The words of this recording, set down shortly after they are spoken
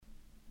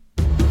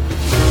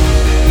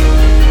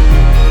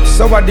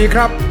สวัสดีค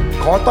รับ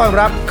ขอต้อน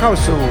รับเข้า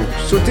สู่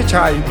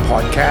Suthichai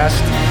Podcast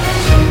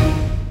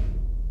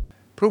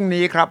พรุ่ง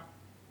นี้ครับ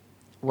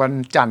วัน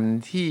จันทร์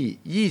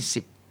ที่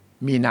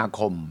20มีนาค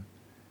ม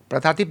ปร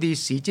ะธานาธิบดี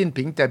สีจิ้น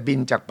ผิงจะบิน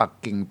จากปัก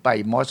กิ่งไป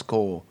มอสโก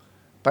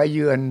ไปเ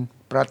ยือน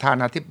ประธาน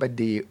าธิบ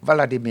ดีว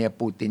ลาดิเมียร์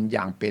ปูตินอ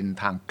ย่างเป็น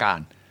ทางการ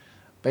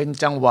เป็น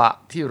จังหวะ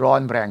ที่ร้อ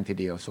นแรงที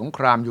เดียวสงค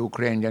รามยูเค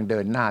รนยังเดิ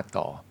นหน้า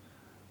ต่อ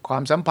ควา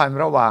มสัมพันธ์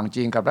ระหว่าง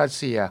จีนกับรัส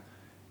เซีย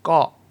ก็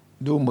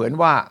ดูเหมือน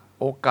ว่า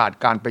โอกาส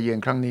การไปเยือน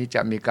ครั้งนี้จ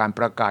ะมีการ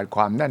ประกาศค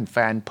วามแน่นแ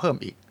ฟ้นเพิ่ม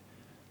อีก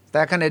แ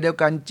ต่ขณะเดียว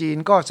กันจีน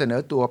ก็เสน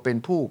อตัวเป็น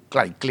ผู้ไก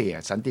ล่เกลี่ย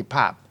สันติภ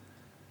าพ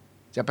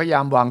จะพยายา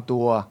มวาง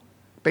ตัว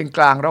เป็นก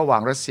ลางระหว่า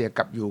งรัสเซีย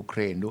กับยูเคร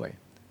นด้วย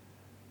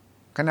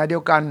ขณะเดี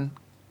ยวกัน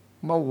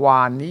เมื่อว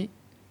านนี้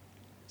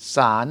ศ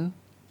าล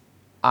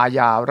อาญ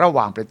าระห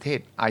ว่างประเทศ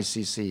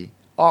ICC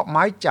ออกหม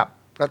ายจับ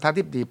ประธานา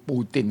ธิบดีปู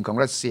ตินของ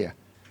รัสเซีย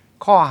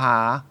ข้อหา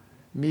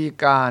มี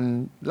การ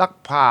ลัก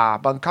พา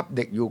บังคับเ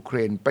ด็กยูเคร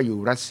นไปอ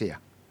ยู่รัสเซีย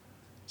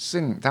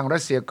ซึ่งทางรั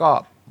สเซียก็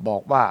บอ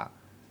กว่า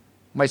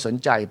ไม่สน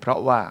ใจเพราะ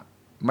ว่า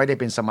ไม่ได้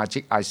เป็นสมาชิ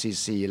ก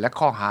ICC และ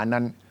ข้อหา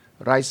นั้น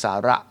ไร้สา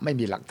ระไม่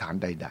มีหลักฐาน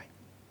ใด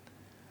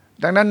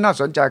ๆดังนั้นน่า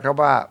สนใจครับ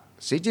ว่า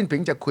สีจิ้นผิ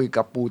งจะคุย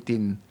กับปูติ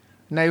น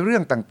ในเรื่อ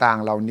งต่าง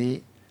ๆเหล่านี้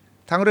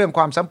ทั้งเรื่องค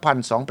วามสัมพัน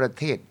ธ์2ประ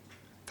เทศ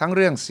ทั้งเ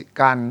รื่อง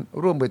การ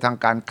ร่วมมือทาง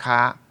การค้า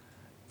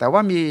แต่ว่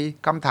ามี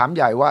คำถามใ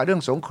หญ่ว่าเรื่อ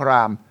งสงคร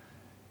าม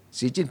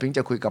สีจิ้นผิงจ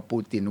ะคุยกับปู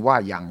ตินว่า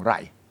อย่างไร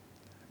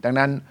ดัง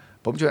นั้น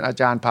ผมชวนอา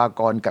จารย์ภา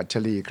กร กัจฉ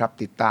ลีครับ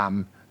ติดตาม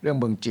เรื่อง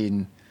เมืองจีน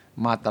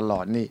มาตลอ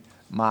ดนี่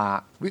มา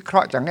วิเครา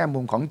ะห์จากแง่มุ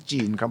มของ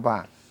จีนครับว่า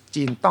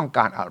จีนต้องก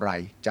ารอะไร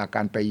จากก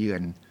ารไปเยือ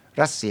น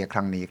รัสเซียค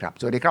รั้งนี้ครับ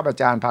สวัสดีครับอา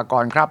จารย์ภาก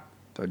รครับ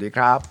สวัสดีค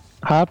รับ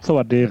ครับส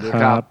วัสดี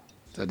ครับ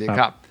สวัสดีค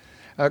รับ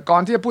ก่อ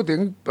นที่จะพูดถึ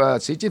ง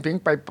สีจิ้นผิง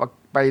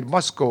ไปม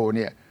อสโกเ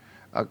นี่ย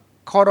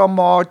ครม.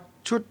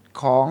ชุด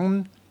ของ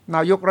น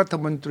ายกรัฐ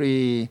มนตรี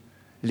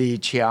หลี่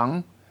เฉียง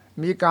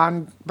มีการ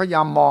พยาย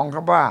ามมองค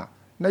รับว่า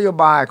นโย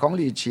บายของห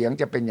ลี่เฉียง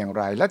จะเป็นอย่าง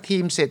ไรและที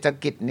มเศรษฐ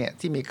กิจเนี่ย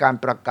ที่มีการ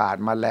ประกาศ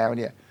มาแล้ว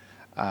เนี่ย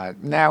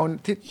แนว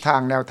ทิศทา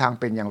งแนวทาง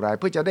เป็นอย่างไร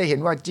เพื่อจะได้เห็น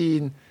ว่าจี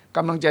นก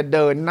ำลังจะเ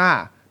ดินหน้า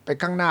ไป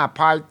ข้างหน้า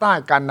ภายใต้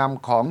การน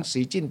ำของ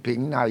สีจิ้นผิง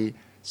ใน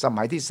ส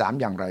มัยที่3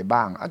อย่างไร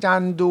บ้างอาจาร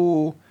ย์ดู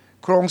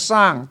โครงส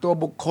ร้างตัว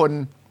บุคคล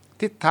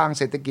ทิศทาง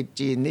เศรษฐกิจ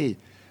จีนนี่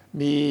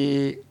มี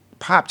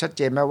ภาพชัดเ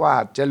จนไหมว่า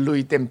จะลุย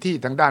เต็มที่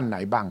ทางด้านไหน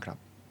บ้างครับ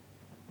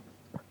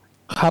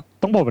ครับ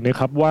ต้องบอกแบบนี้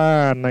ครับว่า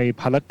ใน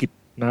ภารกิจ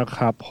นะค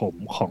รับผม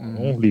ของ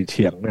หลี่เ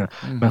ฉียงเนี่ย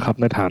นะครับ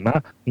ในฐานะ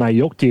นา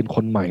ยกจีนค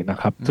นใหม่นะ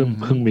ครับซึ่ง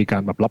เพิ่งมีกา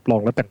รแบบรับรอ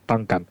งและแต่งตั้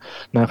งกัน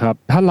นะครับ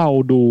ถ้าเรา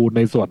ดูใน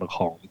ส่วนข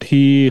อง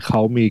ที่เข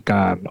ามีก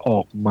ารอ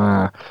อกมา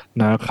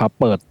นะครับ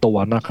เปิดตัว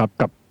นะครับ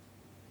กับ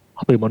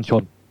สื่อมวลช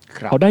น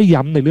เขาได้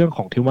ย้ำในเรื่องข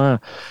องที่ว่า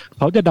เ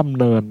ขาจะดำ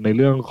เนินในเ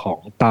รื่องของ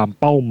ตาม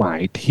เป้าหมาย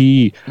ที่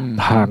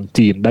ทาง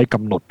จีนได้ก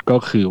ำหนดก็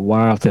คือว่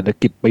าเศรษฐ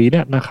กิจปี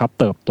นี้นะครับ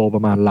เติบโตปร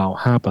ะมาณราว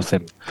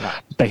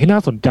 5% แต่ที่น่า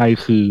สนใจ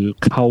คือ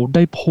เขาไ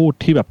ด้พูด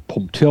ที่แบบผ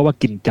มเชื่อว่า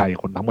กินใจ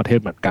คนทั้งประเทศ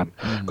เหมือนกัน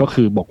ก็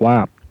คือบอกว่า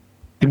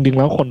จริงๆแ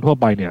ล้วคนทั่ว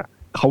ไปเนี่ย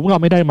เขา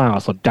ไม่ได้มา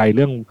สนใจเ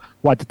รื่อง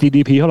ว่าจะ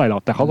GDP เท่าไหร่หรอ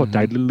กแต่เขาสนใจ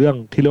เรื่อง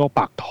ที่เรียกว่า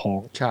ปากท้อง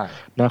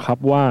นะครับ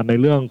ว่าใน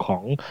เรื่องขอ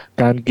ง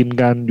การกิน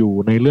การอยู่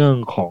ในเรื่อง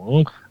ของ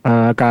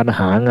การ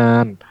หางา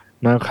น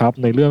นะครับ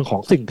ในเรื่องขอ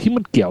งสิ่งที่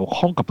มันเกี่ยว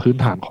ข้องกับพื้น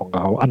ฐานของเข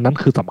าอันนั้น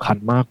คือสำคัญ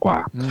มากกว่า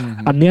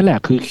อันนี้แหละ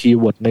คือคีย์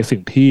เวิร์ดในสิ่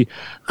งที่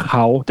เข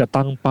าจะ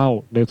ตั้งเป้า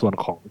ในส่วน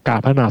ของการ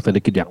พัฒนาเศรษฐ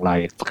กิจอย่างไร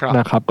น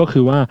ะครับก็คื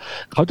อว่า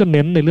เขาจะเ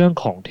น้นในเรื่อง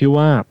ของที่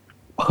ว่า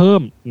เพิ่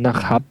มนะ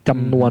ครับจ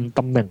ำนวนต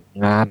ำแหน่ง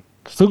งาน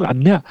ซึ่งอัน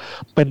เนี้ย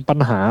เป็นปัญ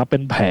หาเป็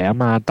นแผล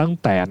มาตั้ง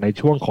แต่ใน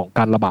ช่วงของก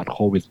ารระบาดโค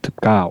วิด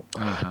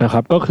 -19 นะครั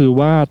บก็คือ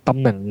ว่าตำ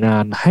แหน่งงา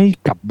นให้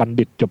กับบัณ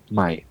ฑิตจบให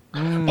ม่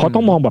เพราะต้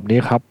องมองแบบนี้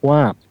ครับว่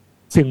า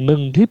สิ่งหนึ่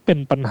งที่เป็น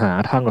ปัญหา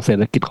ทางเศรษ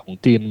ฐกิจของ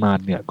จีนมา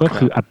เนี่ยก็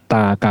คืออัตร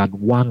าการ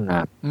ว่างง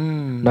าน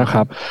นะค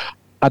รับ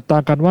อัตรา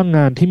การว่างง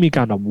านที่มีก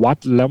ารแบบวัด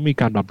แล้วมี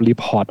การแบบรี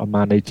พอร์ตออกม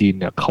าในจีน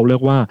เนี่ยเขาเรีย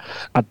กว่า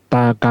อัตร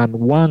าการ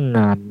ว่างง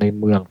านใน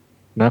เมือง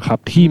นะครับ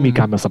ที่มีก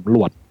ารมาสำร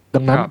วจดั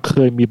งนั้นเค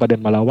ยมีประเด็น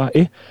มาแล้วว่าเ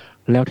อ๊ะ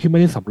แล้วที่ไม่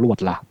ได้สำรวจ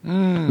ล่ะ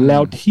แล้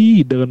วที่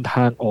เดินท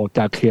างออกจ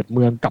ากเขตเ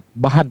มืองกลับ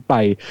บ้านไป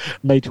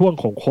ในช่วง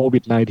ของโควิ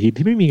ด -19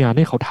 ที่ไม่มีงานใ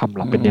ห้เขาทำ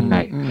ล่ะเป็นยังไง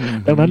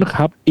ดังนั้นนะค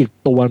รับอีก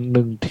ตัวห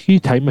นึ่งที่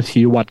ใช้มา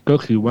ชี้วัดก็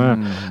คือว่า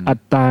อั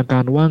ตรากา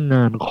รว่างง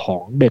านขอ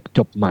งเด็กจ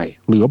บใหม่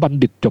หรือบัณ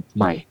ฑิตจบใ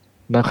หม่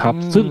นะครับ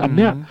ซึ่งอันเ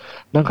นี้ย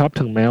นะครับ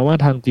ถึงแม้ว่า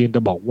ทางจีนจ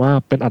ะบอกว่า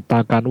เป็นอัตรา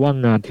การว่าง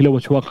งานที่เรียก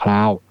ว่าชั่วคร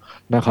าว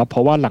นะครับเพร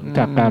าะว่าหลังจ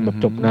ากการแบบ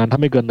จบงานถ้า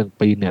ไม่เกิน1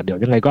 ปีเนี่ยเดี๋ยว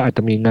ยังไงก็อาจจ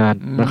ะมีงาน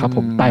นะครับผ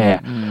มแต่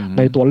ใ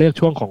นตัวเลข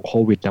ช่วงของโค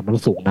วิดเนี่ยมัน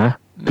สูงนะ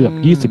เกือบ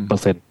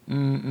 20% น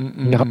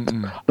ะครับ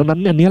ดังนั้น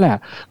อันนี้แหละ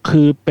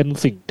คือเป็น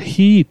สิ่ง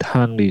ที่ท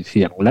างหลี่เ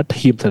ฉียงและ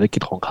ทีมเศรษฐกิ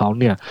จของเขา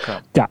เนี่ย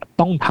จะ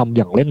ต้องทำอ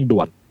ย่างเร่งด่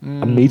วน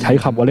อันนี้ใช้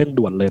คำว่าเร่ง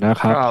ด่วนเลยนะ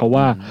ครับเพราะ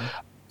ว่า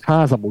ถ้า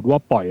สมมุติว่า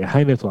ปล่อยให้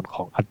ในส่วนข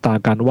องอัตรา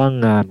การว่าง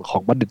งานขอ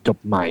งบัณฑิตจบ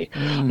ใหม่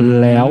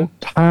แล้ว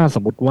ถ้าส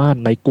มมติว่า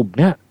ในกลุ่ม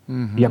เนี้ย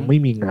ยังไม่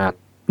มีงาน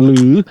ห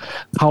รือ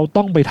เขา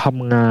ต้องไปท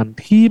ำงาน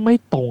ที่ไม่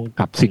ตรง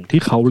กับสิ่ง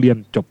ที่เขาเรียน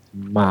จบ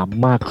มา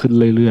มากขึ้น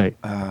เรื่อย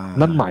ๆ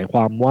นั่นหมายคว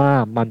ามว่า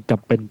มันจะ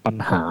เป็นปัญ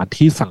หา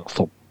ที่สั่งส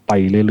มไป ไ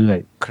ปเรื่อย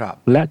ครับ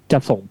ๆและจะ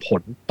ส่งผ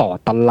ลต่อ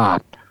ตลาด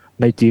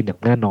ในจีนอย่า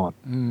งแน่นอน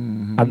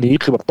อันนี้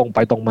คือแบบตรงไป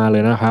ตรงมาเล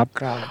ยนะครับ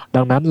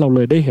ดังนั้นเราเล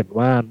ยได้เห็น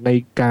ว่าใน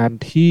การ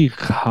ที่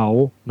เขา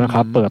นะค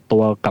รับเปิดตั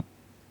วกับ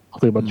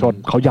สื่อมวลชน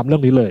เขาย้ำเรื่อ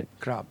งนี้เลย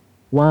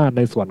ว่าใ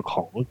นส่วนข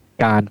อง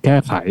การแก้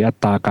ไขอั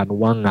ตราการ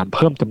ว่างงานเ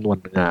พิ่มจำนวน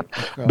งาน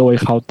โดย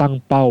เขาตั้ง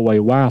เป้าไว้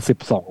ว่า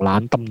12ล้า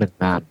นตำแหน่ง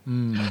งาน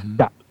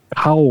จะ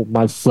เข้าม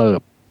าเสิร์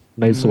ฟ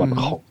ในส่วน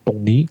ของตรง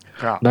นี้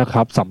นะค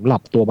รับสำหรั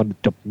บตัวบัณฑิต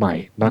จบใหม่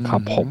นะครั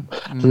บผม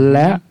แล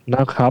ะน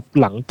ะครับ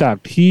หลังจาก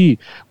ที่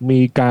มี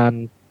การ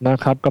นะ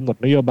ครับกำหนด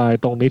นโยบาย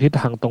ตรงนี้ทิศ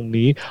ทางตรง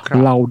นี้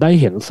เราได้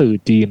เห็นสื่อ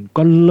จีน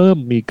ก็เริ่ม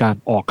มีการ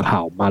ออกข่า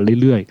วมา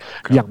เรื่อย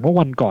ๆอย่างเมื่อ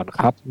วันก่อน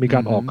ครับมีกา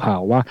รออกข่า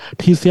วว่า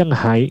ที่เซี่ยง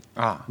ไฮ้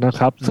นะค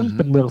รับซึ่งเ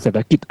ป็นเมืองเศรษฐ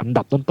กิจอัน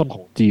ดับต้นๆข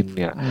องจีนเ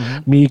นี่ย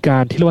มีกา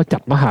รที่เรียกว่าจั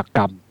ดมหก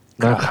รรม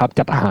นะครับ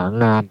จัดหา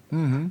งาน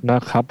น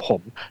ะครับผ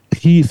ม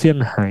ที่เซี่ยง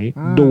ไฮ้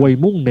โดย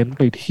มุ่งเน้นไ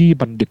ปที่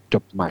บัณฑิตจ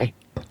บใหม่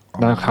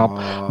นะครับ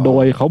โด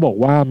ยเขาบอก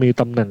ว่ามี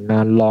ตำแหน่งงา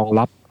นรอง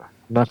รับ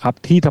นะครับ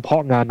ที่เฉพาะ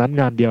งานนั้น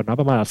งานเดียวนะ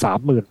ประมาณ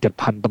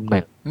 37,000 ตำแห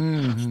น่ง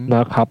น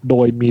ะครับโด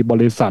ยมีบ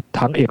ริษัท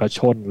ทั้งเอกช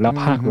นและ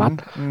ภาครัฐ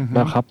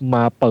นะครับม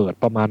าเปิด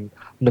ประมาณ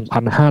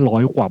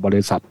 1,500 กว่าบ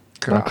ริษัท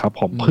นะครับ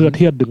ผมเพื่อ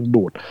ที่จะดึง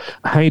ดูด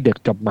ให้เด็ก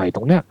จบใหม่ต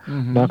รงเนี้ย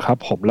นะครับ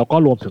ผมแล้วก็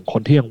รวมถึงค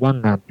นที่ยังว่าง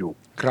งานอยู่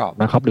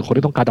นะครับหรือคน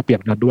ที่ต้องการจะเปลี่ย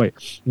นงานด้วย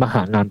มาห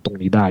างานตรง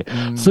นี้ได้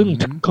ซึ่ง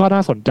ก็น่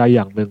าสนใจอ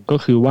ย่างหนึ่งก็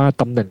คือว่า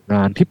ตำแหน่งง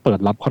านที่เปิด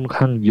รับค่อน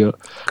ข้างเยอะ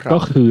ก็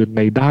คือใ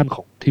นด้านข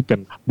องที่เป็น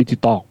ดิจิ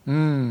ตอล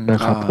นะ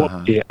ครับพวก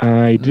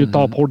AI ดิจิตอ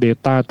ลพวก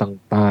Data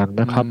ต่างๆ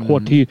นะครับพวก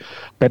ที่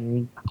เป็น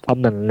ตำ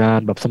แหน่งงาน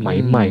แบบสมัย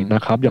ใหม่น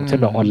ะครับอย่างเช่น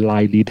แบบออนไล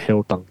น์รีเทล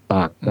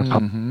ต่างๆนะครั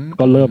บ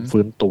ก็เริ่ม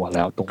ฟื้นตัวแ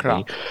ล้วตรง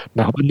นี้น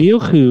ะครับอันนี้ก็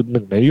คือห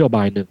นึ่งในนโยบ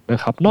ายหนึ่งนะ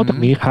ครับนอกจาก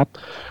นี้ครับ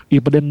อี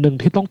กประเด็นหนึ่ง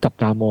ที่ต้องจับ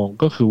ตามอง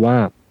ก็คือว่า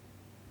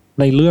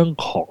ในเรื่อง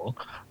ของ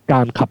ก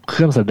ารขับเค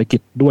ลื่อนเศรษฐกิ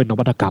จด้วยน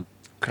วัตกรรม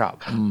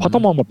เพราะต้อ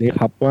งมองแบบนี้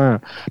ครับว่า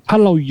ถ้า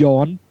เราย้อ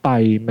นไป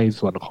ใน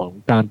ส่วนของ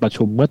การประ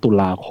ชุมเมื่อตุ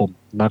ลาคม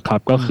นะครับ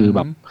ก็คือแบ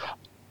บ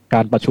ก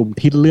ารประชุม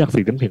ที่เลือก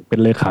สีจิ้นผิงเป็น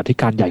เลขาธิ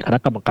การใหญ่คณะ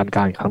กรรมการก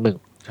ลางอีกครั้งหนึ่ง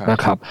นะ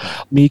ครับ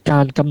มีกา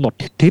รกำหนด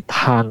ทิศ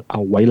ทางเอ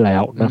าไว้แล้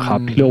วนะครับ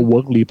ที่เรียกว่า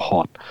work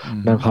report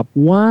นะครับ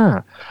ว่า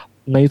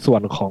ในส่ว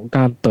นของก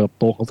ารเติบ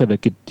โตของเศรษฐ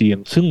กิจจีน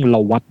ซึ่งเรา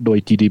วัดโดย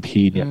GDP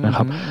เนี่ยนะค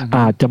รับอ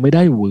าจจะไม่ไ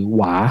ด้หวือ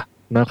หวา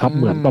นะครับ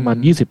เหมือนประมาณ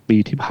20ปี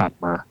ที่ผ่าน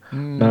มา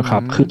นะครั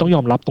บคือต้องย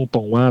อมรับต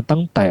รงๆว่าตั้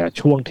งแต่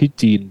ช่วงที่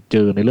จีนเจ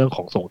อในเรื่องข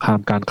องสงคราม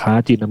การค้า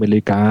จีนอเม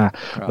ริกา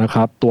นะค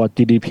รับตัว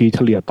GDP เฉ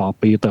ลี่ยต่อ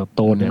ปีเติบโ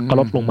ตเนี่ยก็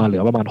ลดลงมาเหลื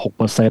อประมาณ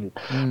 6% น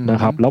ะ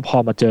ครับแล้วพอ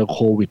มาเจอโค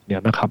วิดเนี่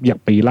ยนะครับอย่าง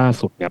ปีล่า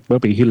สุดเนี่ยเมื่อ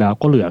ปีที่แล้ว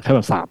ก็เหลือแค่แบ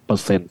บ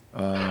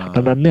 3% ดั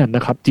งนั้นเนี่ยน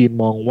ะครับจีน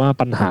มองว่า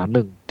ปัญหาห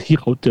นึ่งที่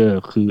เขาเจอ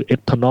คือ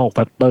external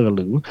factor ห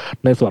รือ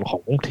ในส่วนขอ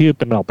งที่เ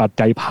ป็นปัจ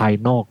จัยภาย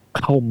นอก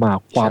เข้ามา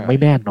ความไม่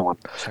แน่นอน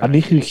อัน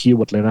นี้คือคีย์เ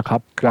วิร์ดเลยนะครั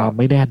บความ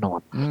ไม่แน่นอน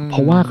เพร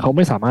าะว่าเขาไ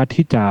ม่สามารถ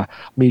ที่จะ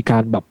มีกา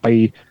รแบบไป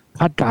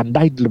คาดการณ์ไ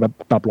ด้แบ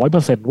บ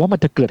 100% ว่ามัน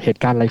จะเกิดเห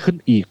ตุการณ์อะไรขึ้น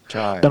อีก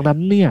ดังนั้น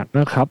เนี่ย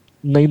นะครับ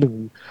ในหนึ่ง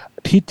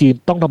ที่จีน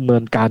ต้องดำเนิ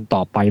นการต่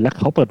อไปและเ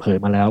ขาเปิดเผย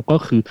มาแล้วก็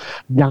คือ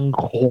ยัง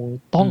คง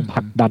ต้องผ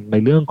ลักดันใน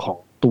เรื่องของ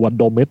ตัว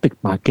domestic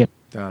market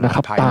นะค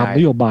รับตามน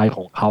โยบายข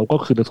องเขาก็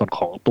คือในส่วนข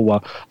องตัว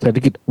เศรษฐ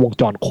กิจวง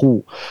จรคู่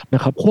น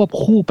ะครับควบ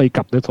คู่ไป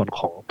กับในส่วนข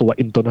องตัว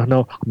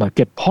international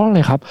market เพราะอะไร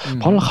ครับ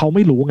เพราะเขาไ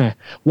ม่รู้ไง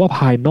ว่าภ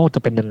ายนอกจ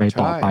ะเป็นยังไง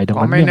ต่อไปดัง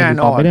นั้นเนี่ยมัน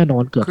ความไม่แน่นอ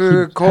นเกิดขึ้นคื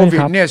อโควิด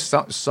เนี่ย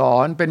สอ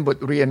นเป็นบท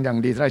เรียนอย่าง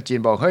ดีที่จีน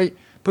บอกเฮ้ย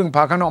พึ่งพ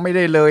าข้างนอกไม่ไ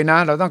ด้เลยนะ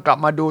เราต้องกลับ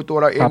มาดูตัว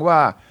เราเองว่า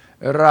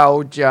เรา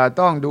จะ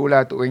ต้องดูแล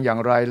ตัวเองอย่า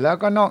งไรแล้ว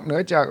ก็นอกเหนื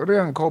อจากเรื่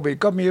องโควิด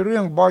ก็มีเรื่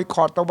องบอยค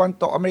อตตะวัน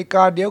ตกอเมริก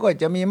าเดี๋ยวก็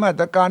จะมีมา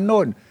ตรการโ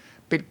น่น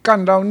ปิดกั้น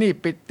เรานี่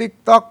ปิด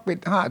TikTok ปิด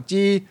 5G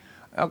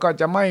แล้วก็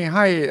จะไม่ใ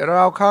ห้เร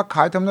าค้าข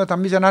ายทำโน่นท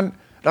ำนี่ฉะนั้น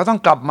เราต้อง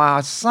กลับมา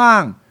สร้า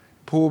ง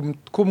ภูมิ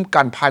คุ้ม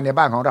กันภายใน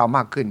บ้านของเราม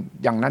ากขึ้น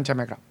อย่างนั้นใช่ไห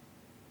มครับ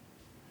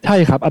ใช่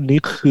ครับอันนี้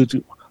คือ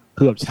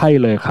แบบใช่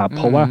เลยครับเ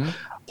พราะว่า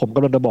ผมก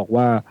ำลังจะบอก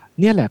ว่า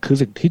เนี่ยแหละคือ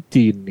สิ่งที่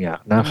จีนเนี่ย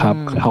นะครับ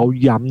เขา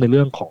ย้ำในเ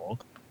รื่องของ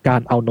กา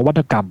รเอานวั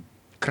ตกรรม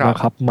นะ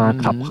ครับมา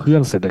ขับเคลื่อ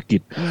นเศรษฐกิ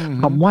จ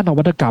คำว่าน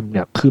วัตกรรมเ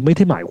นี่ยคือไม่ไ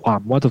ด้หมายความ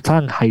ว่าจะสร้า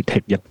งไฮเท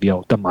คอย่างเดียว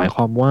แต่หมายค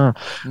วามว่า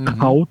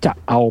เขาจะ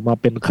เอามา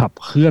เป็นขับ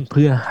เคลื่อนเ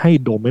พื่อให้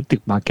โดเมสติก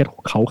มาร์เก็ตข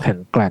องเขาแข็ง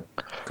แกร่ง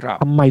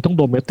ทำไมต้องโ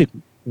ดเมสติก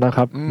นะค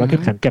รับมาร์เก็ต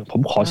แข็งแกร่งผ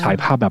มขอฉาย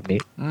ภาพแบบนี้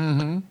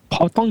เพร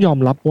าะต้องยอม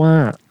รับว่า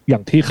อย่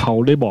างที่เขา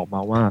ได้บอกม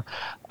าว่า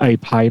ไอ้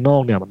ภายนอ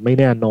กเนี่ยมันไม่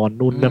แน่นอน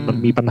นู่นนั่นมัน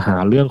มีปัญหา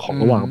เรื่องของ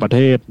ระหว่างประเท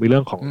ศมีเรื่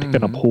องของที่เป็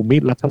นภูมิ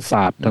รัฐศ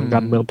าสตร์ทางกา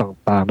รเมือง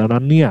ต่างๆดัง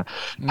นั้นเนี่ย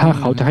ถ้า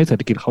เขาจะให้เศรษ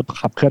ฐกิจเขา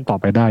ขับเคลื่อนต่อ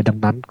ไปได้ดัง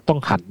นั้นต้อง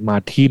หันมา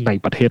ที่ใน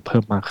ประเทศเพิ่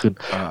มมากขึ้น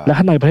และ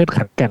ถ้าในประเทศแ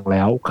ข็งแกร่งแ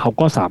ล้วเขา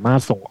ก็สามารถ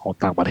ส่งออก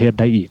ต่างประเทศ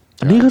ได้อีก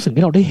อันนี้คือสิ่ง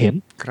ที่เราได้เห็น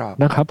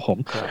นะครับผม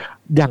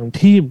อย่าง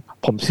ที่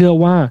ผมเชื่อ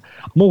ว่า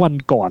เมื่อวัน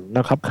ก่อนน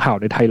ะครับข่าว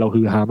ในไทยเรา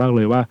ฮือฮามากเ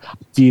ลยว่า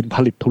จีนผ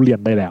ลิตทุเรียน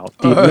ได้แล้ว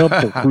จีนเริ่ม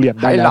ปลูกทุเรียน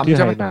ได้แล้วที่ไ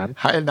หหนาน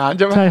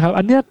ใช่ครับ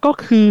อันนี้ก็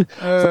คือ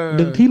ห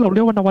นึ่งที่เราเรี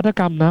ยกว่านวัต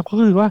กรรมนะก็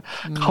คือว่า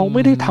เขาไ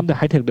ม่ได้ทำแต่ไ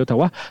ฮเทคเดียวแต่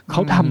ว่าเข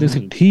าทำใน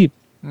สิ่งที่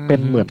เป็น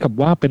เหมือนกับ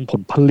ว่าเป็นผ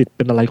ลผลิตเ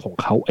ป็นอะไรของ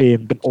เขาเอง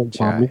เป็นองค์ค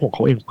วามรู้ของเข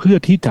าเองเพื่อ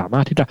ที่จะสามา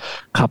รถที่จะ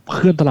ขับเค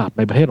ลื่อนตลาดใ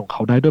นประเทศของเข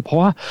าได้ด้วยเพราะ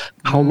ว่า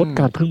เขาลด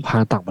การพึ่งพา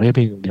ต่างประเทศเ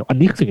พียงอย่างเดียวอัน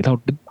นี้สิ่งที่เรา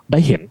ได้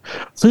เห็น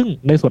ซึ่ง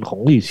ในส่วนของ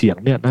หลี่เฉียง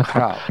เนี่ยนะครั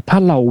บถ้า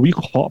เราวิ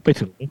เคราะห์ไป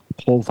ถึงโ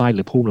ปรไฟล์ห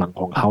รือภูมิหลัง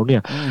ของเขาเนี่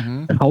ย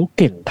เขา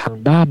เก่งทาง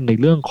ด้านใน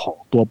เรื่องของ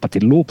ตัวป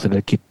ฏิรูปเศรษฐ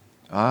กิจ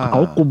เข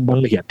ากลุ่มบาง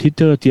เหียนที่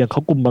เจอเจียงเข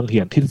ากลุ่มบางเหี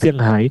ยนที่เซี่ยง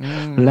ไฮ้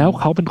แล้ว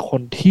เขาเป็นค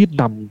นที่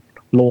น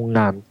ำโรงง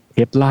านเท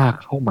สลา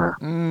เข้ามา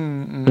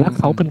และ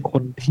เขาเป็นค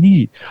นที่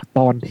ต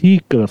อนที่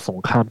เกิดสง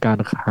ครามการ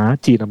ค้า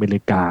จีนอเม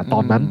ริกาตอ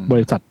นนั้นบ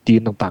ริษัทจี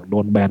นต่างๆโด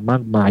นแบนมา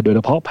กมายโดยเฉ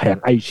พาะแผง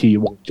ไอชี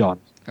วงจร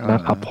น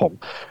ะครับผม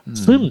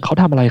ซึ่งเขา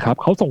ทำอะไรครับ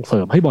เขาส่งเสริ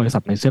มให้บริษั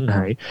ทในเซี่ยงไ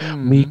ฮ้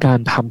มีการ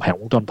ทำแผง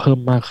วงจรเพิ่ม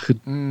มากขึ้น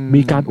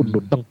มีการอุดหนุ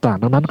นต่าง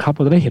ๆดังนั้นครับเร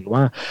าจะได้เห็นว่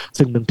า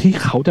สิ่งหนึ่งที่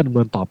เขาจะดำเ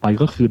นินต่อไป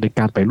ก็คือใน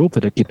การไปรูปเศ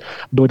รษฐกิจ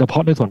โดยเฉพา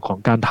ะในส่วนของ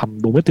การท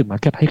ำdomestic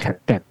marketให้แข็ง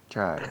แกร่ง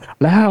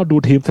และถ้าเราดู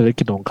ทีมเศรษฐ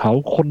กิจของเขา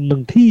คนหนึ่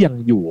งที่ยัง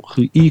อยู่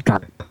คืออี้กั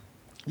น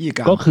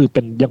ก็คือเ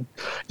ป็น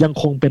ยัง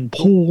คงเป็น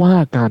ผู้ว่า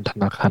การธ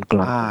นาคารกล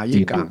าง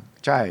จีนอยู่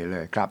ใช่เล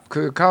ยครับ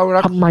คือเขา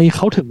ทำไมเข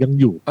าถึงยัง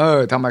อยู่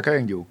ทำไมเขา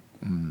ยังอยู่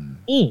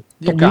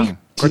ตรงนี้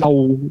เรา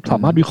สา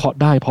มารถวิเคราะห์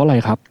ได้เพราะอะไร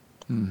ครับ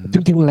จ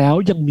ริงๆแล้ว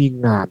ยังมี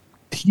งาน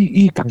ที่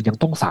อี้กังยัง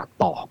ต้องสาน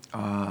ต่อ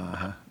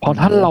เพราะ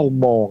ถ้าเรา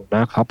มองน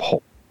ะครับผ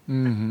ม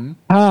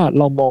ถ้า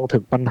เรามองถึ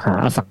งปัญหา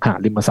อสังหา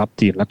ริมทรัพย์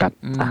จีนแล้วกัน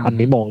อัน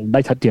นี้มองได้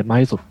ชัดเจนมาก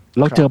ที่สุด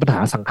เราเจอปัญหา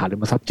อสังหาริ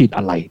มทรัพย์จีนอ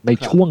ะไรใน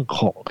ช่วงข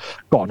อง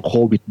ก่อนโค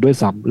วิดด้วย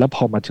ซ้ำแล้วพ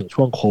อมาถึง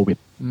ช่วงโควิด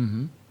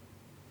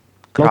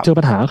เราเจอ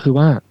ปัญหาก็คือ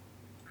ว่า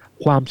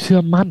ความเชื่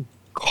อมั่น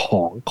ข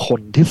องคน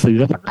ที่ซื้อ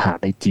อสังหา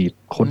ในจีน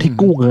คนที่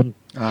กู้เงิน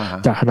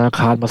จากธนาค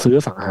ารมาซื้ออ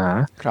สังหา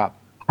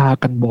พา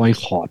กันบอย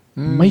คอต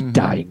ไม่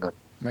จ่ายเงิน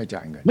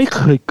ไม่เ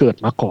คยเกิด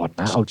มาก่อน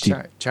นะเอาจริง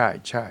ใช่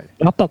ใช่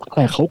แล้วแ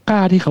ต่เขากล้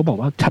าที่เขาบอก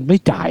ว่าฉันไม่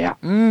จ่ายอ่ะ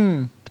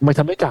ทำไม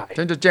ฉันไม่จ่าย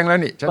ฉันจะเจ๊งแล้ว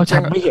นี่ก็ฉั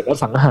นไม่เห็นอ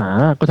สังหา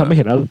ก็ฉันไม่เ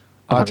ห็นอ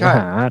สังห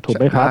าถูก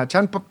ไหมครับฉั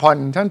นผ่อน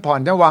ฉัน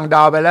วางด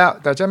าวไปแล้ว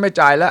แต่ฉันไม่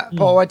จ่ายแล้วเ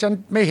พราะว่าฉัน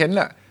ไม่เห็นแห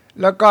ละ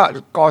แล้วก็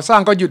ก่อสร้า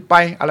งก็หยุดไป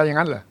อะไรอย่าง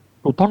นั้นเหรอ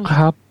ถูกต้องค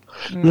รับ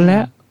และ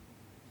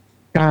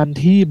การ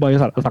ที่บริ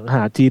ษัทอสังห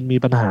าจีนมี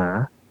ปัญหา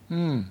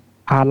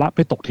ภาระไป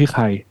ตกที่ใค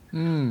ร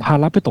ภา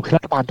ระไปตกที่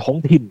รัฐบาลท้อง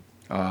ถิ่น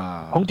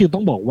ต้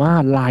องบอกว่า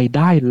รายไ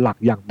ด้หลัก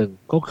อย่างหนึ่ง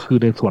ก็คือ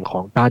ในส่วนขอ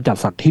งการจัด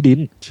สรรที่ดิน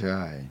ใช่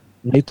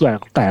ในส่วน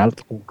ของ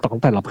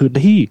แต่ละพื้น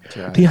ที่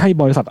ที่ให้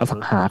บริษัทอสั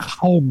งหาเ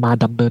ข้ามา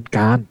ดำเนินก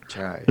าร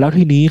แล้ว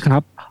ทีนี้ครั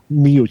บ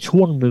มีอยู่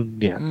ช่วงหนึ่ง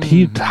เนี่ย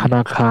ที่ธน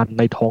าคารใ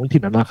นท้องถิ่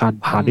นธนาคาร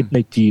พาณิชย์ใน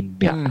จีน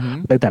เนี่ย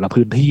ในแต่ละ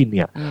พื้นที่เ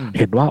นี่ยเ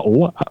ห็นว่าโอ้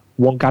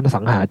วงการอ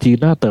สังหาจีน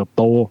น่าเติบโ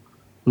ต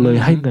เลย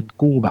ให้เงิน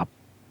กู้แบบ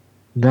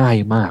ง่าย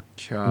มาก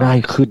ง่าย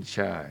ขึ้น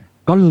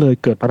ก็เลย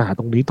เกิดปัญหา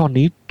ตรงนี้ตอน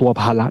นี้ตัว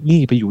ภาระห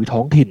นี้ไปอยู่ที่ท้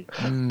องถิ่น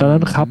ดังนั้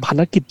นครับภา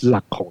รกิจห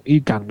ลักของอี้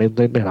กังใ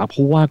นฐานะ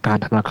ผู้ว่าการ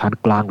ธนาคาร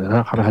กลางหรือธ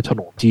นาคารประชาชน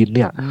ของจีนเ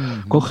นี่ย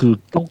ก็คือ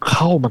ต้องเ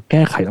ข้ามาแ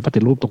ก้ไขและป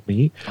ฏิรูปตรง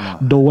นี้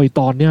โดย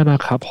ตอนนี้น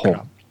ะครับผม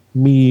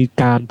มี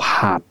การ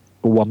ผ่าน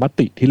ตัวม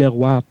ติที่เรียก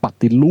ว่าป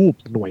ฏิรูป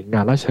หน่วยงา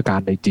นราชการ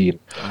ในจีน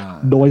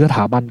โดยสถ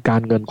าบันกา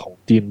รเงินของ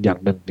จีนอย่าง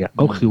หนึ่งเนี่ย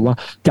ก็คือว่า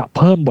จะเ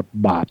พิ่มบท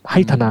บาทให้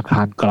ธนาค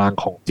ารกลาง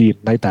ของจีน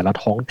ในแต่ละ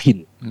ท้องถิ่น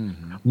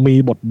มี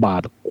บทบา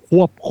ทค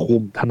วบคุ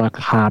มธนา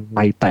คารใ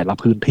นแต่ละ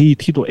พื้นที่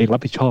ที่ตัวเองรั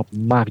บผิดชอบ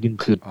มากยิ่ง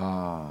ขึ้น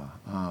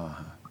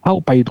เข้า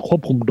ไปคว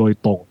บคุมโดย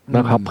ตรงน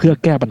ะครับเพื่อ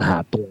แก้ปัญหา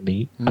ตรง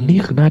นี้อันนี้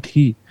คือหน้า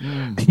ที่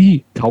ที่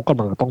เขากำ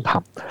ลังต้องท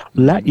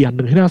ำและอีกอย่างห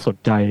นึ่งที่น่าสน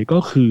ใจก็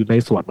คือใน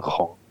ส่วนข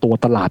องตัว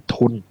ตลาด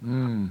ทุน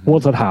พวก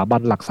สถาบั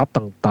นหลักทรัพย์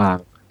ต่าง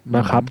ๆน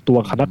ะครับตัว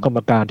คณะกรรม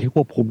การที่ค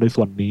วบคุมใน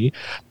ส่วนนี้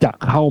จะ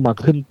เข้ามา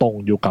ขึ้นตรง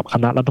อยู่กับค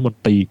ณะรัฐมน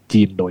ตรี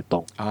จีนโดยตร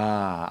ง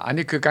อัน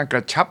นี้คือการกร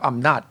ะชับอ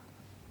ำนาจ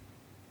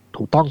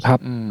ถูกต้องครับ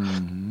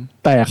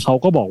แต่เขา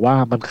ก็บอกว่า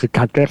มันคือก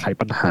ารแก้ไข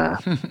ปัญหา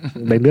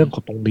ในเรื่องข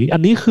องตรงนี้อั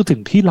นนี้คือสิ่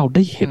งที่เราไ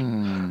ด้เห็น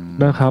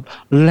นะครับ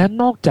และ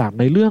นอกจาก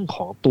ในเรื่องข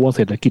องตัวเศ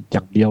รษฐกิจอ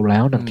ย่างเดียวแล้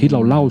วนะที่เร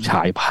าเล่าฉ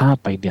ายภาพ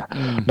ไปเนี่ย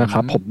นะครั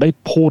บผมได้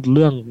พูดเ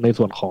รื่องใน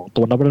ส่วนของ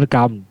ตัวนวัตก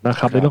รรมนะ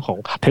ครับในเรื่องของ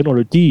เทคโนโล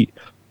ยี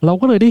เรา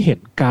ก็เลยได้เห็น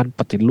การ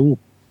ปฏิรูป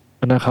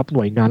นะครับห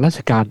น่วยงานราช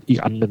การอีก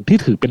อันหนึ่งที่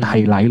ถือเป็นไฮ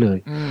ไลท์เลย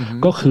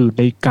ก็คือ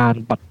ในการ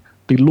ป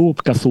ฏิรูป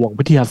กระทรวง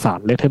วิทยาศาสต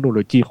ร์และเทคโนโล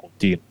ยีของ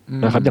จีน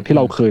นะครับอย่างที่เ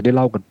ราเคยได้เ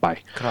ล่ากันไป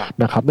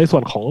นะครับในส่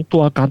วนของตั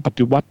วการป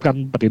ฏิวัติการ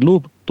ปฏิรู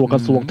ปตัวกร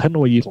ะทรวงเทคโน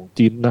โลยีของ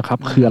จีนนะครับ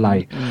คืออะไร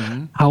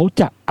เขา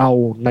จะเอา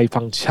ใน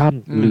ฟังก์ชัน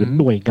หรือ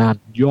หน่วยงาน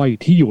ย่อย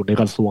ที่อยู่ใน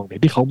กระทรวงเนี่ย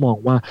ที่เขามอง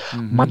ว่า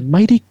มันไ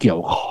ม่ได้เกี่ย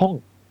วข้อง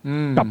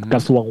กับกร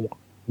ะทรวง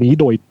นี้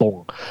โดยตรง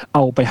เอ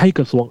าไปให้ก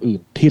ระทรวงอื่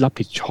นที่รับ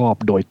ผิดชอบ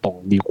โดยตรง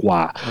ดีกว่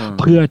า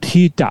เพื่อ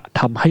ที่จะ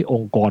ทำให้อ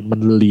งค์กรมั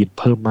นลีน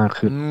เพิ่มมาก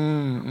ขึ้น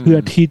เพื่อ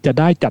ที่จะ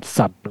ได้จัดส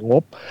รรง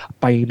บ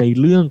ไปใน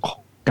เรื่องขอ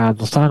งการ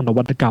สร้างน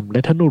วัตกรรมแล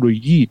ะเทคโนโล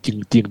ยีจ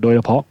ริงๆโดยเฉ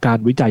พาะการ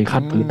วิจัย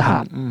ขั้นพื้นฐา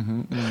น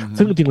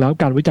ซึ่งจริงๆแล้ว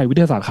การวิจัยวิท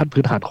ยาศาสตร์ขั้น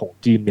พื้นฐานของ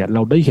จีนเนี่ยเร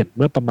าได้เห็นเ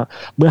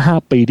มื่อ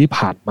5 ปีที่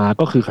ผ่านมา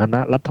ก็คือคณะ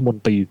รัฐมน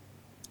ตรี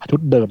ชุ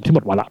ดเดิมที่หม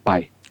ดวาระไป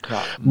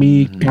มี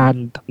การ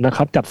นะค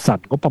รับจัดสรร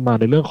งบประมาณ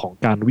ในเรื่องของ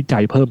การวิจั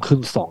ยเพิ่มขึ้น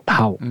2 เ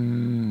ท่า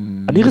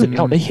อันนี้คือสิ่ง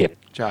ที่เราได้เห็น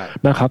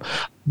นะครับ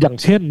อย่าง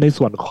เช่นใน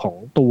ส่วนของ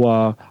ตัว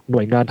หน่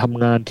วยงานท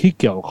ำงานที่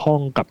เกี่ยวข้อง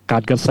กับกา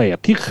รเกษตร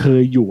ที่เค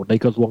ยอยู่ใน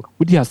กระทรวง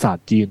วิทยาศาสต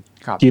ร์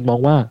จีนมอง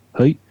ว่าเ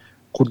ฮ้ย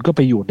คุณก็ไป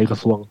อยู่ในกระ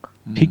ทรวง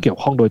ที่เกี่ยว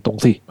ข้องโดยตรง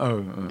สิ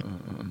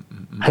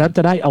ฉะนั้นจ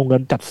ะได้เอาเงิ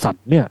นจัดสรร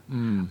เนี่ย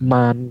ม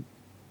า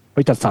ไป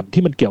จัดสรร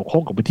ที่มันเกี่ยวข้อ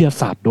งกับวิทยา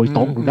ศาสตร์โดยต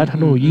รงหรือด้านเทค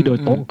โนโลยีโดย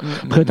ตรง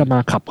เพื่อจะมา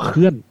ขับเค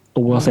ลื่อน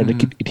ตัวเศรษฐ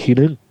กิจอีกที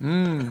นึง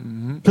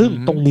ซึ่ง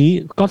ตรงนี้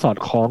ก็สอด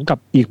คล้องกับ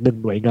อีกหนึ่ง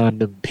หน่วยงาน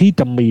หนึ่งที่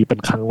จะมีเป็น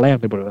ครั้งแรก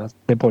ใน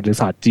ประวัติ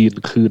ศาสตร์จีน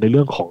คือในเ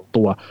รื่องของ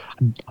ตัว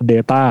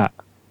Data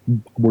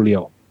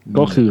Bureau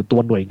ก็คือตัว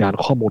หน่วยงาน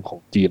ข้อมูลของ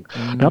จีน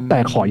นะครับแต่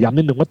ขอย้ำ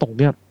นิดนึงว่าตรงเ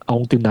นี้ยเอา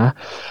จริงนะ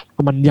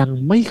มันยัง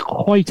ไม่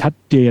ค่อยชัด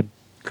เจน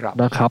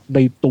นะครับใน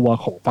ตัว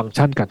ของฟังก์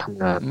ชันการท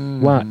ำงาน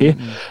ว่า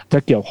จะ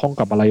เกี่ยวข้อง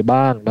กับอะไร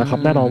บ้างนะครับ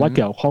แน่นอนว่าเ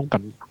กี่ยวข้องกั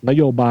บน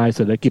โยบายเ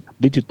ศรษฐกิจ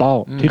ดิจิทัล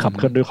ที่ขับเ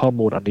คลื่อนด้วยข้อ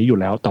มูลอันนี้อยู่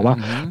แล้วแต่ว่า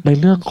ใน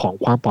เรื่องของ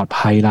ความปลอด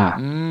ภัยล่ะ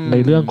ใน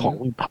เรื่องของ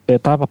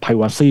Data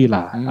Privacy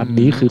ล่ะอัน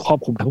นี้คือครอบ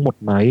คลุมทั้งหมด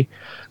ไหม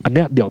อันเ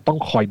นี้ยเดี๋ยวต้อง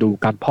คอยดู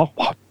กันเพ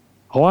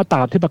ราะว่าต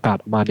ามที่ประกาศ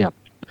ออกมาเนี่ย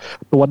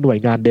ตัวหน่วย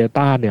งาน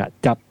Data เนี่ย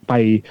จะไป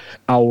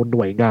เอาห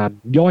น่วยงาน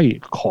ย่อย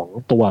ของ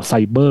ตัวไซ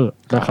เบอร์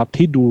นะครับ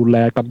ที่ดูแล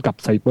กำกับ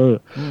ไซเบอร์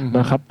น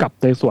ะครับกับ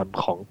ในส่วน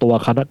ของตัว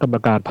คณะกรรม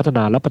การพัฒน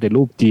าและปฏิ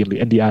รูปจีนหรื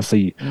อ NDRC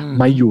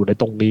มาอยู่ใน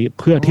ตรงนี้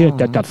เพื่อที่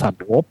จะจัดสรร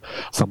งบ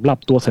สำหรับ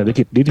ตัวเศรษฐ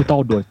กิจดิจิทัล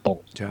โดยตรง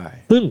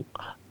ซึ่ง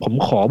ผม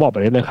ขอบอกแบ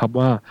บนี้เลยครับ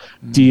ว่า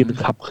จีน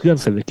ขับเคลื่อน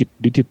เศรษฐกิจ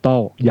ดิจิทั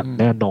ลอย่าง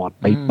แน่นอน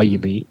ในปี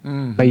นี้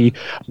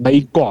ใน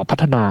กรอบพั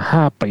ฒนา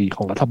5 ปีข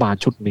องรัฐบาล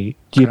ชุดนี้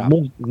จีน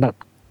มุ่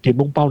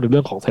งเป้าในเรื่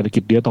องของเศรษฐกิ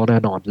จดิจิทัลแน่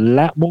นอนแล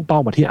ะมุ่งเป้า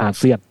มาที่อา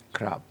เซียน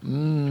ครับ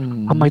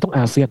ทำไมต้อง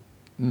อาเซียน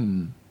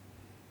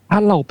ถ้า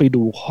เราไป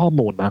ดูข้อ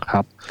มูลนะค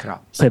รับ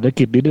เศรษฐ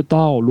กิจดิจิ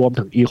ทัลรวม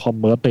ถึงอีคอม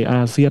เมิร์ซในอ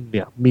าเซียนเ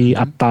นี่ยมี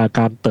อัตราก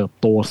ารเติบ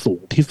โตสู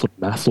งที่สุด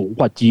นะสูง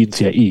กว่าจีนเ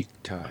สียอีก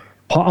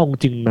เพราะเอาจ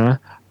ริงนะ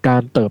กา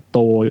รเติบโต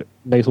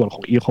ในส่วนข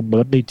องอีคอมเมิ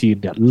ร์ซในจีน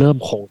เนี่ยเริ่ม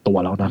คงตัว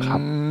แล้วนะครับ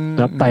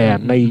แต่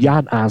ในย่า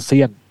นอาเซี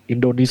ยนอิน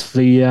โดนีเ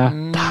ซีย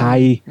ไท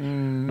ย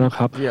นะค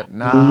รับ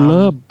เ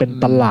ริ่มเป็น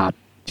ตลาด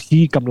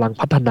ที่กำลัง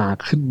พัฒนา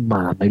ขึ้นม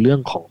าในเรื่อง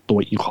ของตัว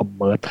อีคอมเ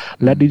มิร์ซ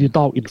และดิจิ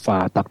ทัลอินฟรา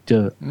สตรัคเจอ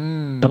ร์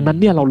ดังนั้น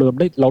เนี่ยเราเริ่ม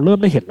ไ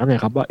ด้เห็นแล้วไง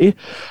ครับว่า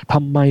ท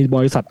ำไมบ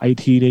ริษัทไอ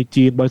ทีใน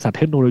จีนบริษัทเ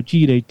ทคโนโลยี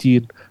ในจี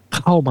นเ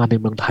ข้ามาใน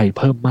เมืองไทย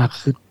เพิ่มมาก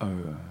ขึ้น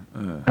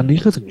อันนี้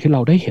คือสิ่งที่เร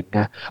าได้เห็นไง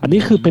อันนี้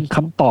คือเป็นค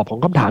ำตอบของ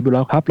คำถามอยู่แล้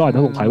วครับเราอาจจ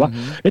ะสงสัยว่า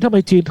ทำไม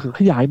จีนถึง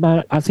ขยายมา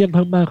อาเซียนเ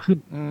พิ่มมากขึ้น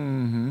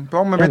เพรา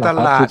ะมันเป็นต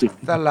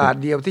ลาด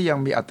เดียวที่ยัง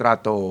มีอัตรา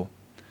โต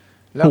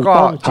แล้วก็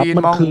จีน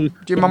มอ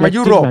งมา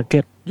ยุ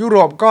โร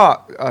ปก็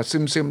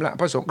ซึมๆแล้วเ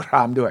พราะสงคร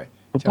ามด้วย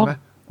ใช่ไหม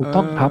ถูกต้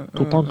อง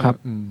ครับ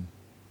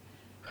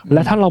แล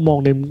ะถ้าเรามอง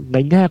ใน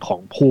แง่ของ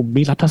ภู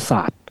มิรัฐศ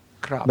าสตร์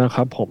นะค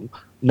รับผม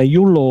ใน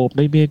ยุโรปใ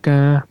นอเมริกา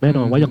แน่น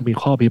อนว่ายังมี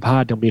ข้อพิพา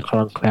ทยังมีคล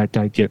างแคลงใจ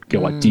เกี่ย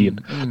วกับจีน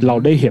เรา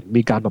ได้เห็น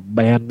มีการแบบแบ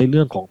นในเ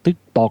รื่องของ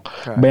TikTok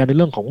แบนในเ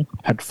รื่องของ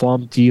แพลตฟอร์ม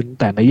จีน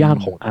แต่ในย่าน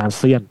ของอาเ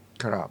ซียน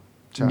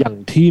อย่าง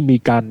ที่มี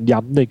การย้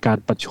ำในการ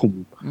ประชุม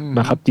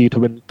นะครับ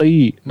G20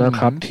 นะค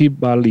รับที่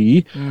บาหลี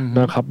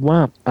นะครับว่า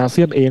อาเ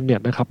ซียนเองเนี่ย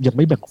นะครับยังไ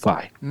ม่แบ่งฝ่า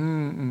ย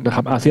นะค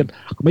รับอาเซียน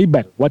ไม่แ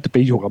บ่งว่าจะไป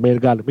อยู่กับอเมริ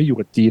กาหรือไม่อยู่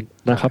กับจีน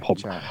นะครับผม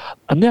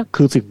อันนี้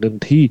คือสิ่งหนึ่ง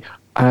ที่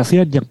อาเซี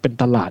ยนยังเป็น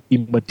ตลาด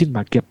emerging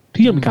market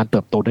ที่ยังมีการเ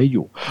ติบโตได้อ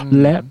ยู่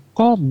และ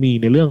ก็มี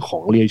ในเรื่องขอ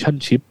ง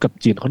relationship กับ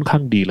จีนค่อนข้า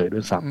งดีเลยด้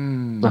วยซ้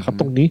ำนะครับ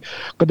ตรงนี้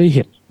ก็ได้เ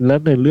ห็นและ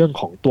ในเรื่อง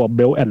ของตัว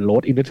Belt and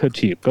Road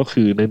Initiative ก็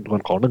คือในส่ว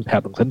นของ1 แถ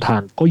บ 1 เส้นทา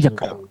งก็ยัง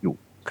คงอยู่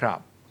ค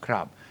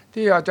รับ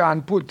ที่อาจาร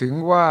ย์พูดถึง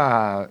ว่า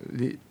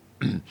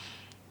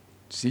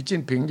สีจิ้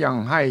นผิงยัง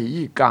ให้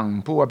ยี่กัง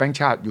ผู้ว่าแบงค์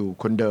ชาติอยู่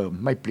คนเดิม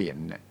ไม่เปลี่ยน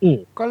เนี่ย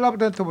ก็รับ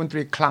รัฐมนต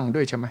รีคลังด้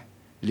วยใช่ไหม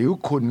หลิว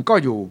คุนก็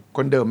อยู่ค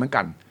นเดิมเหมือน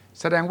กัน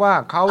แสดงว่า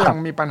เขายัง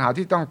มีปัญหา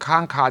ที่ต้องค้า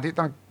งคาที่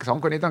ต้อง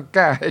2 คนนี้ต้องแ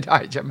ก้ให้ได้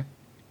ใช่ไหม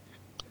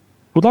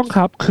ถูกต้องค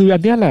รับคืออั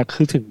นนี้แหละ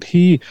คือสิ่ง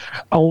ที่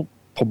เอา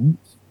ผม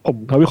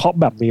วิเคราะห์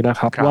แบบนี้นะ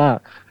ครับว่า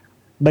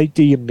ใน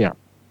จีนเนี่ย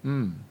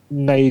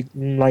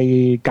ใน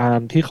การ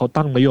ที่เขา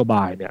ตั้งนโยบ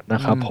ายเนี่ยน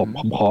ะครับผม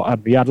ขออ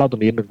นุญาตเล่าตร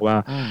งนี้หนึ่งว่า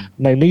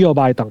ในนโย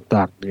บาย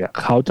ต่างๆเนี่ย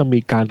เขาจะมี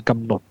การก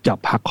ำหนดจาก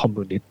พรรคคอม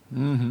มิวนิสต์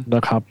น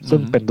ะครับซึ่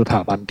งเป็นสถ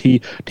าบัน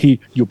ที่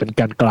อยู่เป็นแก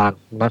นกลาง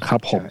นะครับ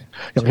ผม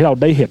อย่างที่เรา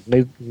ได้เห็น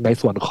ใน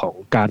ส่วนของ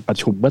การประ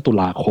ชุมเมื่อตุ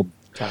ลาคม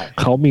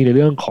เขามีในเ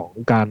รื่องของ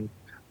การ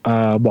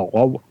บอก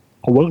ว่า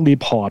work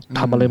report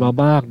ทำอะไรมา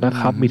บ้างนะ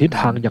ครับมีทิศ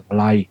ทางอย่าง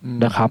ไร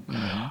นะครับ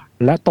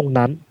และตรง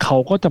นั้นเขา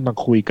ก็จะมา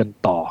คุยกัน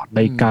ต่อใน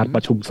การปร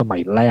ะชุมสมั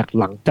ยแรก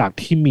หลังจาก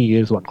ที่มีใน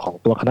ส่วนของ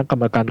ตัวคณะกร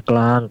รมการกล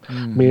าง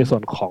มีส่ว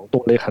นของตั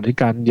วเลขาธิ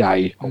การใหญ่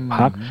ของพ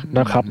รรค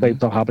นะครับใน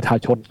สภาประชา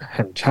ชนแ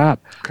ห่งชาติ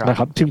นะค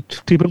รับ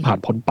ที่เพิ่งผ่าน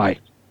พ้นไป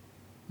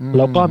แ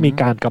ล้วก็มี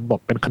การกำหนด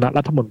เป็นคณะ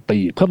รัฐมนตรี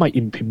เพื่อมา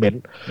implement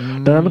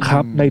ดังนั้นครั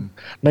บ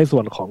ในส่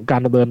วนของการ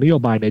ดำเนินนโย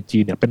บายในจี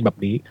นเนี่ยเป็นแบบ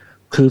นี้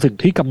คือสิ่ง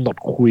ที่กำหนด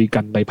คุยกั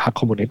นในพรรค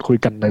คอมมิวนิสต์คุย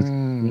กัน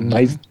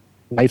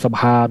ในสภ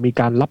ามี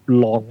การรับ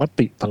รองม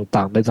ติต่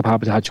างๆในสภา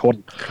ประชาชน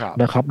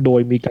นะครับโดย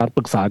มีการป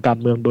รึกษาการ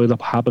เมืองโดยส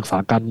ภาปรึกษา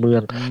การเมือ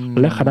ง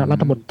และคณะรั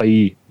ฐมนตรี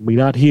มี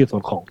หน้าที่ส่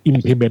วนของ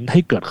implement ให้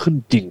เกิดขึ้น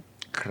จริง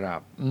ครั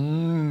บ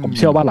ผมเ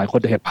ชื่อว่าหลายคน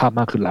จะเห็นภาพ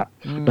มากขึ้นแล้ว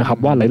นะครับ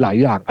ว่าหลาย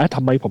ๆอย่างท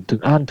ำไมผมถึ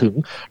งอ้างถึง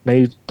ใน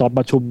ตอนป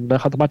ระชุมน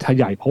ะครับสภา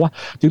ใหญ่เพราะว่า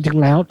จริง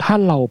ๆแล้วถ้า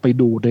เราไป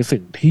ดูในสิ่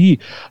งที่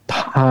ท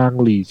าง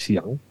หลี่เฉี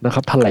ยงนะค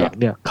รับแถลง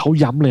เนี่ยเขา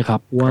ย้ำเลยครั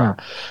บว่า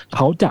เข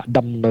าจะด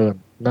ำเนิน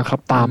นะครับ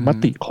ตามม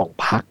ติของ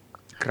พรรค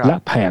และ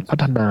แผนพั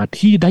ฒนา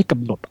ที่ได้ก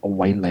ำหนดเอาไ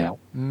ว้แล้ว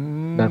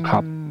นะครั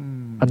บ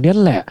อันนี้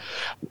แหละ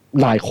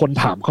หลายคน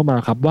ถามเข้ามา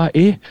ครับว่า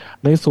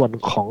ในส่วน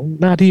ของ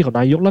หน้าที่ของ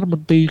นายกรัฐม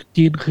นตรี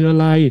จีนคืออะ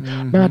ไร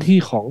หน้าที่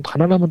ของค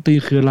ณะรัฐมนตรี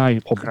คืออะไร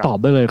ผมตอบ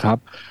ได้เลยครับ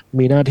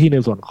มีหน้าที่ใน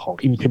ส่วนของ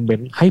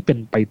implement ให้เป็น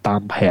ไปตา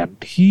มแผน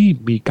ที่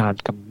มีการ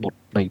กำหนด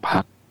ในพร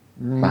รค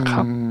นะค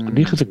รับอัน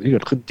นี้คือสิ่งที่เ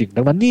กิดขึ้นจริง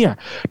ดังนั้นเนี่ย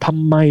ท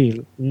ำไม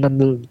นั้น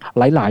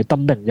หลายๆต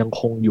ำแหน่งยัง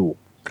คงอยู่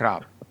ครับ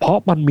เพราะ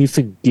มันมี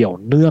สิ่งเกี่ยว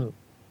เนื่อง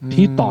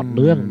ที่ต่อเ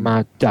นื่องมา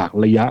จาก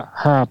ระยะ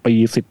5 ปี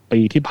10 ปี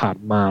ที่ผ่าน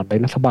มาใน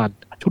รัฐบาล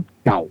ชุด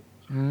เก่า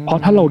เพราะ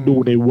ถ้าเราดู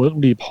ใน Work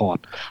Report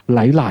ห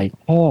ลาย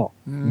ๆข้อ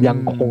ยัง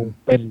คง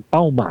เป็นเ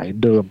ป้าหมาย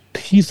เดิม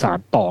ที่สาน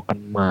ต่อกัน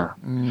มา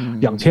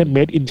อย่างเช่น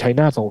Made in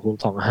China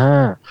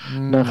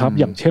 2025นะครับ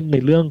อย่างเช่นใน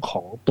เรื่องข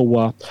องตัว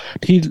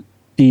ที่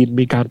จีน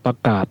มีการประ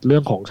กาศเรื่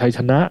องของชัยช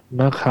นะ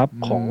นะครับ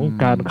ของ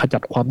การขจั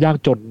ดความยาก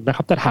จนนะค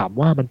รับจะถาม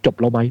ว่ามันจบ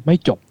แล้วไหมไม่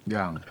จบ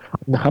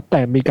นะครับแ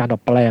ต่มีการ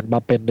แปลงมา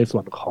เป็นในส่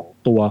วนของ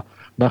ตัว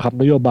นะครับ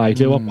นโยบาย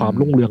เรียกว่าความ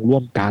รุ่งเรืองร่ว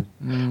มกัน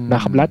นะ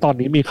ครับและตอน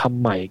นี้มีคำ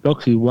ใหม่ก็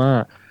คือว่า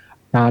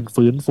การ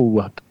ฟื้นฟู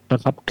น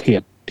ะครับเข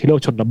ตที่เรีย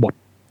กชนบท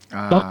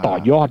ก็ต่อ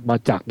ยอดมา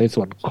จากใน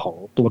ส่วนของ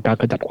ตัวการ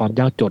ขจัดความ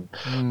ยากจน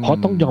เพราะ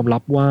ต้องยอมรั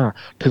บว่า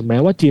ถึงแม้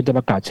ว่าจีนจะป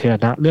ระกาศชัยช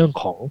นะเรื่อง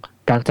ของ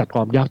การขจัดค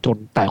วามยากจน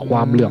แต่คว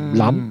ามเหลื่อม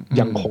ล้ำ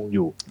ยังคงอ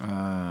ยู่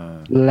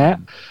และ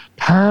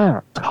ถ้า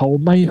เขา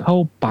ไม่เข้า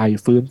ไป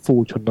ฟื้นฟู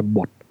ชนบ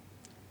ท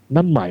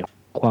นั่นหมาย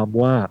ความ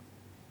ว่า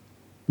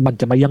มัน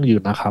จะไม่ยั่งยื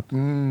นนะครับ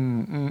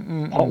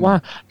เพราะว่า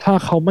ถ้า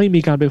เขาไม่มี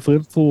การไปฟื้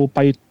นฟู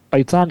ไป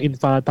สร้างอิน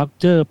ฟราสตรัค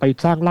เจอร์ไป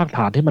สร้างรากฐ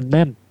านให้มันแ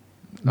น่น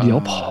เดี๋ยว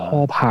พอ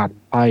ผ่าน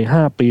ไป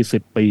5 ปี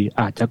10 ปี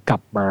อาจจะกลั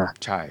บมา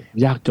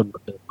ยากจนเหมื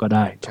อนเดิมก็ไ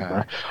ด้ถูกไหม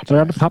ดัง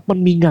นั้นครับมัน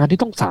มีงานที่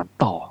ต้องสาน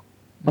ต่อ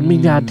มันมี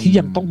งานที่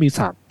ยังต้องมีส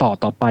าน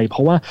ต่อไปเพร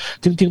าะว่า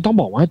จริงๆต้อง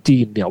บอกว่าจี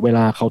นเนี่ยเวล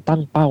าเขาตั้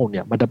งเป้าเ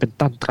นี่ยมันจะเป็น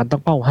การตั้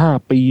งเป้า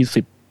5 ปี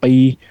10 ปี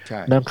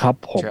นะครับ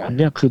ผมอัน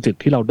นี้คือสิ่ง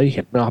ที่เราได้เ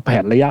ห็นนะแผ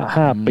นระยะ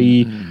5 ปี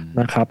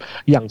นะครับ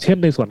อย่างเช่น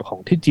ในส่วนของ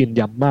ที่จีน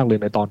ย้ำมากเลย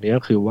ในตอนนี้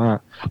ก็คือว่า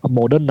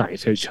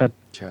modernization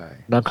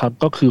นะครับ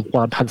ก็คือคว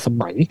ามทันส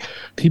มัย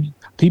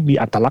ที่มี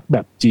อัตลักษณ์แบ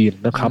บจีน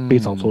นะครับปี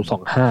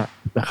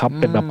2025นะครับ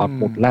เป็นแบบปัก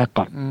หมุดแรก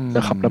ก่อนน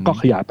ะครับแล้วก็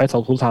ขยายไป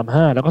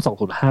2035แล้วก็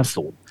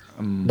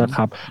2050นะค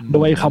รับโด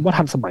ยคำว่า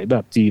ทันสมัยแบ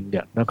บจีนเ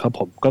นี่ยนะครับ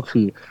ผมก็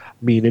คือ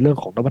มีในเรื่อง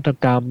ของนวัต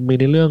กรรมมี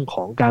ในเรื่องข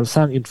องการส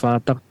ร้างอินฟราส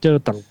ตรัคเจอ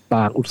ร์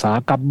ต่างๆอุตสาห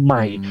กรรมให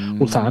ม่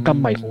อุตสาหกรรม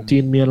ใหม่ของจี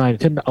นมีอะไร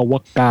เช่นอว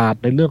กาศ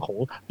ในเรื่องของ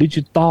ดิ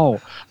จิทัล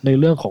ใน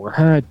เรื่องของ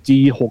 5G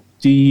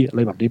 6G อะไร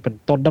แบบนี้เป็น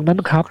ต้นดังนั้น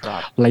ครับ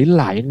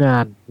หลายๆงา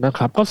นนะค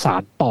รับก็สา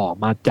นต่อ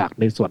มาจาก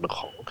ในส่วนข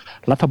อง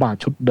รัฐบาล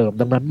ชุดเดิม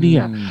ดังนั้นเนี่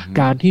ย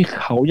การที่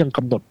เขายังก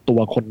ำหนดตัว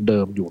คนเดิ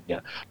มอยู่เนี่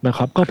ยนะค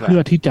รับก็เพื่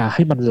อที่จะใ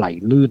ห้มันไหล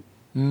ลื่น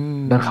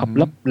นะครับ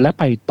และ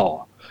ไปต่อ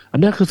อัน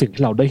นี้คือสิ่ง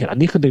ที่เราได้เห็นอัน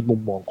นี้คือในมุม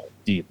มองของ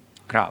จีน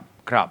ครับ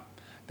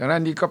ดังนั้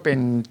นนี่ก็เป็น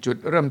จุด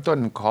เริ่มต้น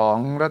ของ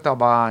รัฐ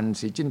บาล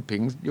สีจิ้นผิ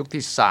งยุค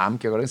ที่3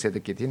เกี่ยวกับเรื่องเศรษฐ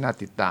กิจที่น่า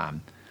ติดตาม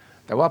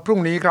แต่ว่าพรุ่ง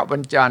นี้ครับวั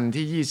นจันทร์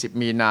ที่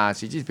20 มีนา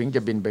สีจิ้นผิงจ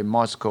ะบินไปม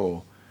อสโก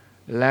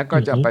และก็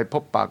จะไปพ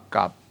บปะ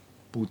กับ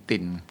ปูติ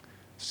น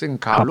ซึ่ง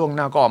ข่าวล่วงห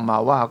น้าก็ออกมา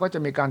ว่าก็จะ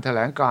มีการแถล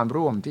งการ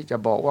ร่วมที่จะ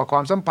บอกว่าคว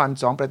ามสัมพันธ์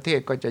2ประเทศ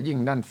ก็จะยิ่ง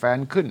แน่นแฟ้น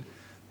ขึ้น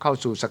เข้า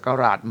สู่ศัก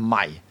ราชให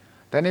ม่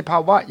แต่ในภา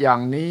วะอย่า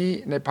งนี้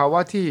ในภาวะ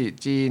ที่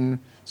จีน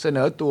เสน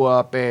อตัว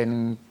เป็น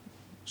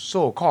โ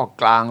ซ่ข้อ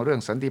กลางเรื่อ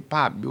งสันติภ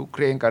าพยูเค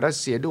รนกับรัส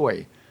เซียด้วย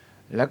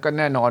และก็แ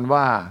น่นอน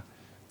ว่า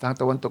ทาง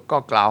ตะวันตกก็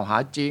กล่าวหา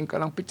จีนก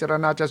ำลังพิจาร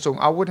ณาจะส่ง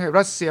อาวุธให้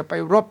รัสเซียไป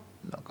รบ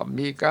แล้วก็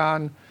มีการ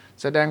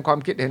แสดงความ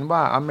คิดเห็นว่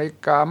าอเมริ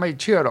กาไม่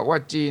เชื่อหรอกว่า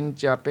จีน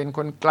จะเป็นค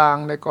นกลาง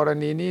ในกร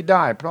ณีนี้ไ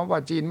ด้เพราะว่า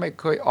จีนไม่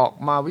เคยออก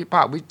มาวิพ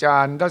ากษ์วิจา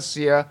รณ์รัสเ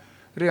ซีย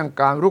เรื่อง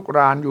การรุกร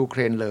านยูเค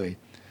รนเลย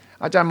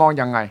อาจารย์มอง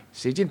ยังไง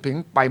สีจิ้นผิง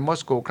ไปมอ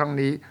สโกครั้ง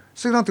นี้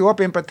ซึ่งต้องถือว่า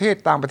เป็นประเทศ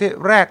ต่างประเทศ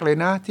แรกเลย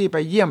นะที่ไป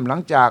เยี่ยมหลั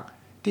งจาก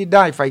ที่ไ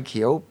ด้ไฟเ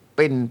ขียวเ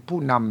ป็นผู้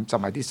นำส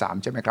มัยที่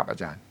3ใช่ไหมครับอา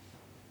จารย์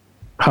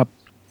ครับ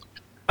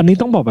อันนี้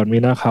ต้องบอกแบบ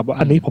นี้นะครับว่า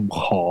อันนี้ผม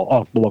ขออ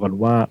อกตัวกัน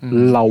ว่า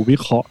เราวิ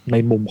เคราะห์ใน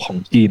มุมของ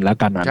จีนแล้ว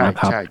กันนะ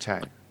ครับใช่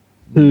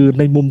คือ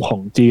ในมุมขอ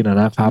งจีน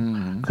นะครับ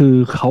คือ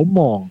เขา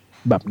มอง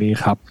แบบนี้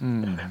ครับ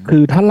คื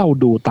อถ้าเรา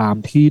ดูตาม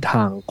ที่ท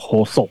างโฆ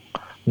ษก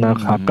นะ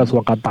ครับกระทรว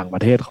งการต่างปร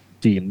ะเทศของ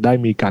จีนได้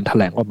มีการแถ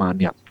ลงออกมา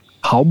เนี่ย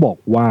เขาบอก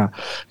ว่า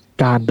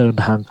การเดิน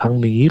ทางครั้ง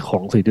นี้ขอ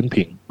งสีจิ้น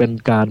ผิงเป็น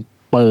การ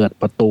เปิด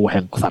ประตูแ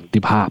ห่งสัน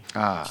ติภาพ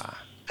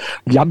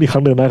ย้ำอีกค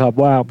รั้งหนึ่งนะครับ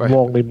ว่าม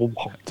องในมุม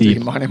ของจีน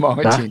มองในมุมข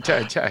องจีนใ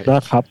ช่น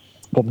ะครับ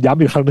ผมย้ำ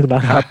อีกครั้งหนึ่งน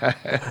ะครับ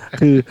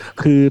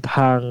คือท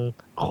าง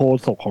โฆ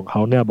ษกของเข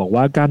าเนี่ยบอก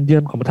ว่าการเยื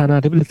อนของประธานา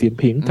ธิบดีสีจิ้น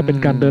ผิงจะเป็น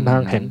การเดินทา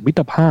งแห่งมิต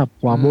รภาพ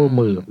ความร่วม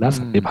มือและ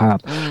สันติภาพ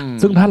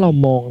ซึ่งถ้าเรา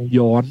มอง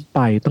ย้อนไป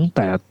ตั้งแ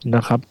ต่น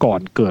ะครับก่อ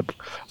นเกิด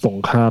สง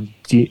คราม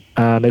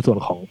ในส่วน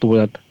ของตัว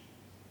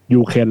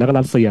ยูเครนและก็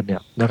รัสเซียเนี่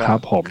ยนะครับ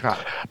ผม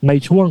ใน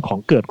ช่วงของ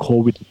เกิดโค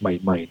วิดใ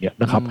หม่ๆเนี่ย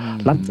นะครับ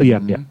รัสเซีย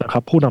เนี่ยนะครั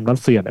บผู้นำรัส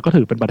เซียเนี่ยก็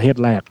ถือเป็นประเทศ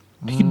แรก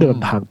ที่เดิน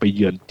ทางไปเ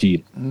ยือนจีน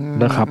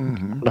นะครับ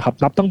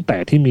นับตั้งแต่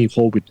ที่มีโค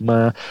วิดมา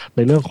ใน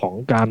เรื่องของ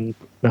การ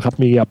นะครับ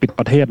มีปิด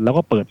ประเทศแล้ว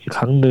ก็เปิดอีกค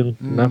รั้งหนึ่ง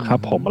นะครับ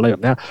ผมอะไรแบ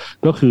บนี้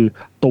ก็คือ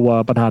ตัว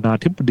ประธานา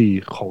ธิบดี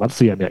ของรัสเ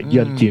ซียเนี่ยเยื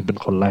อนจีนเป็น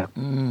คนแรก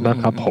นะ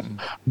ครับผม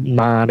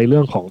มาในเรื่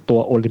องของตัว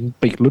โอลิม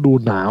ปิกฤดู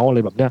หนาวอะไร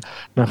แบบนี้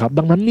นะครับ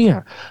ดังนั้นเนี่ย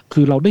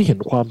คือเราได้เห็น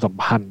ความสัม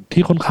พันธ์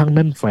ที่ค่อนข้างแ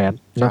น่นแฟ้น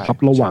นะครับ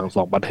ระหว่างส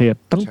องประเทศ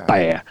ตั้งแ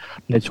ต่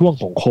ในช่วง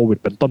ของโควิด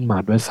เป็นต้นมา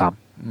ด้วยซ้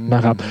ำน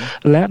ะครับ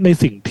และใน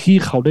สิ่งที่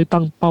เขาได้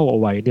ตั้งเป้าเอา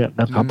ไว้เนี่ย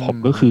นะครับผม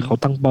ก็คือเขา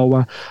ตั้งเป้าว่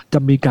าจะ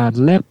มีการ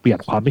แลกเปลี่ยน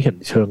ความไม่เห็น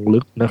เชิงลึ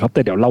กนะครับแ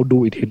ต่เดี๋ยวเราดู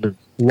อีกทีหนึ่ง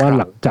ว่า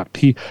หลังจาก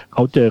ที่เข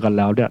าเจอกันแ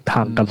ล้วเนี่ยท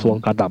างกระทรวง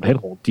การต่างประเทศ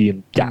ของจีน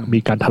จะมี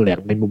การแถลง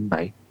ในมุมไหน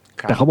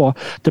แต่เขาบอก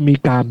จะมี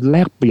การแล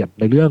กเปลี่ยน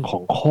ในเรื่องขอ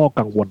งข้อ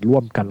กังวลร่ว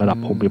มกันระดับ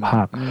ภูมิภ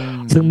าค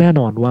ซึ่งแน่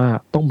นอนว่า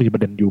ต้องมีปร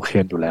ะเด็นยูเคร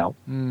นอยู่แล้ว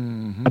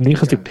อันนี้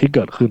คือสิ่งที่เ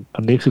กิดขึ้น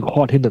อันนี้คือข้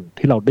อที่หนึ่ง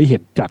ที่เราได้เห็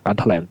นจากการ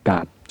แถลงกา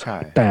ร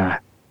แต่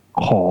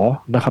ขอ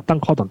นะครับตั้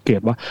งข้อสังเกต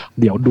ว่า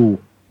เดี๋ยวดู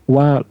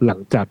ว่าหลัง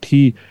จาก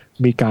ที่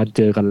มีการเ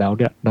จอกันแล้ว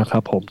เนี่ยนะครั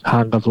บผมทา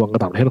งกระทรวงกา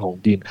รต่างประเทศของ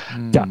จีน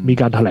จะมี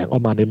การแถลงออ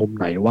กมาในมุม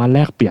ไหนว่าแล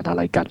กเปลี่ยนอะไ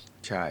รกัน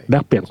แล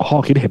กเปลี่ยนข้อ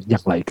คิดเห็นอย่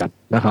างไรกัน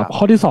นะครับ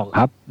ข้อที่สองค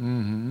รับ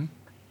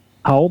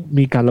เขา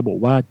มีการระบุ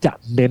ว่าจะ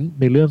เน้น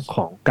ในเรื่องข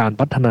องการ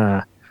พัฒนา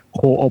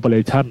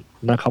cooperation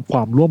นะครับคว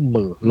ามร่วม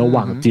มือระห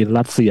ว่างจีน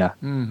รัสเซีย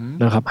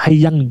นะครับให้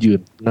ยั่งยื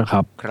นนะค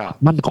รับ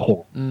มั่นคง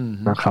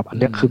นะครับอัน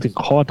นี้คือสิ่ง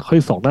ข้อ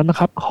ที่สองนั้นนะ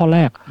ครับข้อแร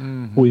ก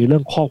คุยเรื่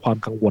องข้อความ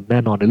กังวลแน่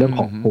นอนในเรื่อง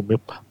ของ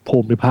ภู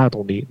มิภาคตร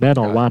งนี้แน่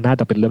นอนว่าน่า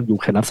จะเป็นเรื่องยู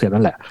เครนรัสเซีย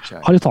นั่นแหละ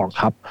ข้อที่สอง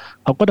ครับ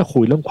เขาก็จะคุ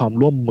ยเรื่องความ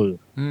ร่วมมือ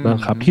นะ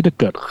ครับที่จะ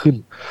เกิดขึ้น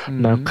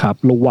นะครับ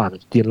ระหว่าง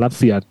จีนรัส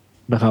เซีย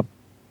นะครับ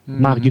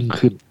มากยิ่ง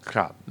ขึ้น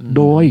โ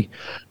ดย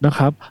นะค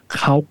รับ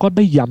เขาก็ไ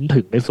ด้ย้ำ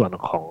ถึงในส่วน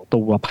ของ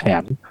ตัวแผ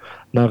น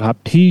นะครับ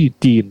ที่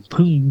จีนเ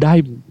พิ่งได้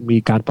มี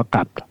การประก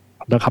าศ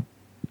นะครับ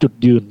จุด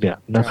ยืนเนี่ย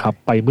นะครับ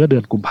ไปเมื่อเดื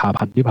อนกุมภา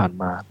พันธ์ที่ผ่าน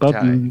มาก็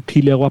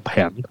ที่เรียกว่าแผ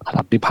น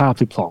สันติภาพ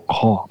12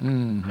ข้อ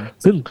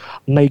ซึ่ง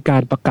ในกา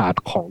รประกาศ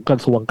ของกระ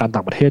ทรวงการต่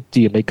างประเทศ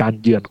จีนในการ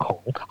เยือนของ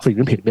สี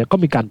จิ้นผิงเนี่ยก็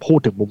มีการพูด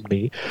ถึงมุม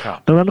นี้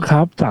ดังนั้นค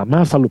รับสามา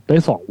รถสรุปได้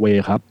2เว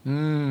ครับ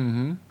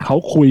เขา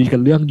คุยกัน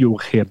เรื่องยู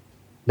เครน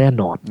แน่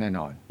นอน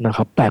นะค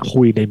รับแต่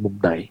คุยในมุม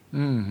ไหน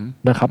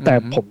นะครับแต่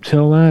ผมเชื่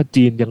อว่า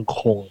จีนยัง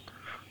คง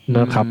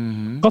นะครับ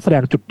ก็แสด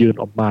งจุดยืน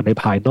ออกมาใน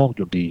ภายนอกอ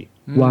ยู่ดี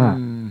ว่า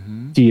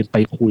จีนไป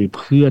คุยเ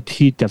พื่อ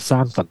ที่จะสร้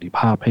างสันติภ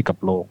าพให้กับ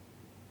โลก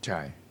ใช่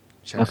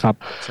นะครับ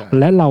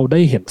และเราได้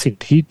เห็นสิ่ง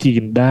ที่จี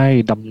นได้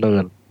ดำเนิ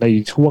นใน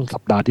ช่วงสั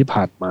ปดาห์ที่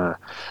ผ่านมา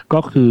ก็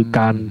คือก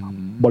าร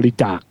บริ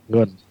จาคเ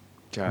งิน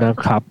นะ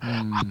ครับ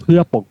เพื่อ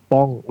ปก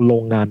ป้องโร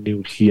งงานนิ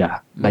วเคลียร์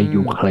ใน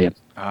ยูเครน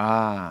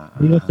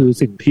นี่ก็คือ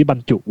สิ่งที่บรร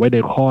จุไว้ใน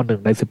ข้อหนึ่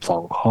งใน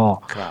12ข้อ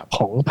ข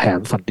องแผน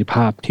สันติภ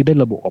าพที่ได้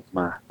ระบุออกม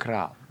า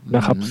น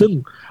ะครับซึ่ง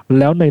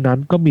แล้วในนั้น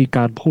ก็มีก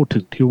ารพูดถึ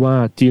งที่ว่า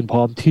จีนพ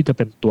ร้อมที่จะเ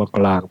ป็นตัวก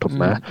ลางถูกไ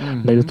หม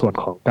ในส่วน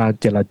ของการ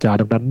เจรจา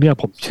ดังนั้นเนี่ย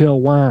ผมเชื่อ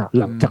ว่า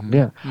หลัง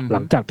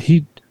จากที่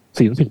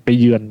สีจิ้นผิงไป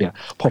เยือนเนี่ย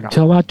ผมเ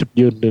ชื่อว่าจุด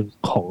ยืนหนึ่ง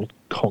ข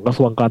องกระท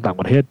รวงการต่าง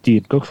ประเทศจี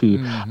นก็คือ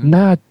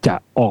น่าจะ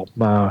ออก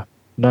มา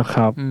นะค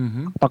รับ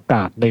ประก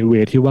าศในเว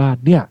ที่ว่า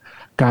เนี่ย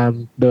การ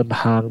เดิน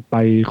ทางไป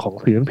ของ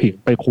สีจิ้นผิง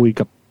ไปคุย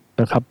กับ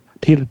นะครับ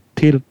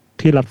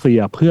ที่รัสเซีย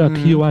เพื่อ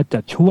ที่ว่าจะ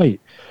ช่วย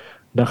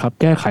นะครับ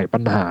แก้ไขปั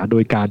ญหาโด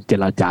ยการเจ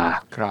รจา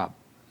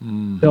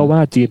เชื่อว่า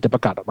จีนจะปร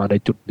ะกาศออกมาใน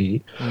จุดนี้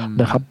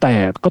นะครับแต่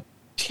ก็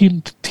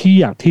ที่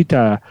อยากที่จ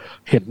ะ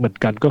เห็นเหมือน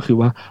กันก็คือ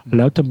ว่าแ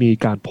ล้วจะมี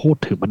การพูด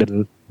ถึงประเด็น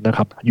นะค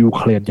รับยูเ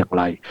ครนอย่าง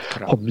ไร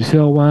ผมเ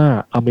ชื่อว่า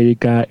อเมริ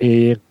กาเอ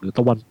งหรือต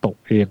ะวันตก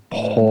เองพ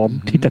ร้อม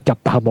ที่จะจับ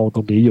ตามองต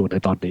รงนี้อยู่ใน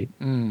ตอนนี้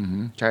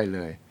ใช่เล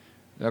ย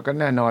แล้วก็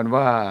แน่นอน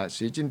ว่า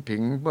สีจิ้นผิ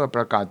งเมื่อป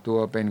ระกาศตัว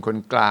เป็นคน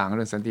กลางเ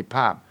รื่องสันติภ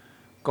าพ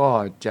ก็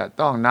จะ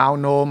ต้องน้าว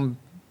โน้ม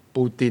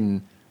ปูติน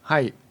ให้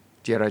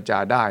เจรจา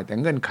ได้แต่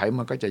เงื่อนไข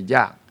มันก็จะย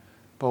าก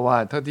เพราะว่า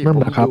เท่าที่ผ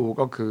มดู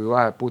ก็คือว่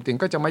าปูติน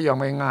ก็จะไม่ยอม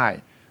ง่าย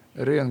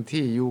ๆเรื่อง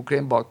ที่ยูเคร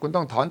นบอกคุณ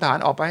ต้องถอนทหาร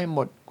ออกไปให้หม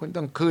ดคุณ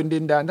ต้องคืนดิ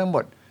นแดนทั้งหม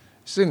ด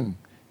ซึ่ง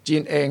จี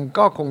นเอง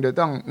ก็คงจะ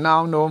ต้องน้า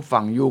วโน้ม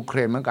ฝั่งยูเคร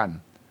นเหมือนกัน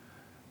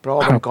เพราะ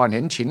วันก่อนเ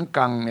ห็นฉิน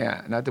กังเนี่ย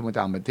นะรัฐมนตรี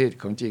ต่างประเทศ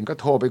ของจีนก็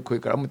โทรไปคุย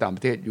กับรัฐมนตรีต่างป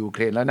ระเทศยูเค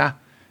รนแล้วนะ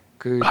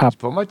คือ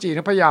ผมว่าจีน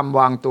พยายาม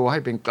วางตัวให้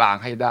เป็นกลาง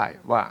ให้ได้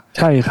ว่าใ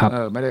ช่ครับ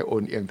ไม่ได้โอ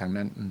นเอียงทาง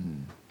นั้น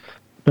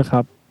นะค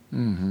รับ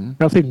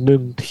แล้วสิ่งหนึ่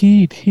ง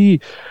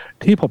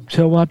ที่ผมเ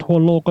ชื่อว่าทั่ว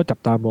โลกก็จับ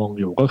ตามอง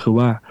อยู่ก็คือ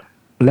ว่า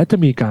และจะ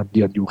มีการเ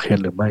ยือนยูเครน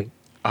หรือไม่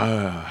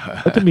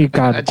และจะมี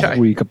การ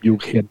คุยกับยู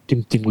เครนจ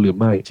ริงๆหรือ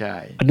ไม่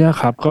อันนี้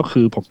ครับก็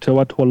คือผมเชื่อ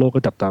ว่าทั่วโลก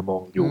ก็จับตามอ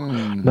งอยู่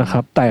นะครั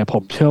บแต่ผ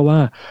มเชื่อว่า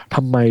ท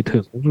ำไมถึ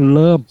งเ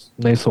ริ่ม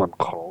ในส่วน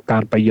ของกา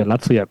รไปเยือนรั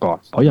สเซียก่อน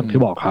เพราะอย่างที่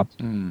บอกครับ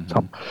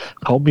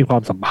เขามีควา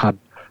มสัมพัน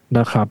ธ์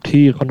นะครับ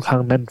ที่ค่อนข้า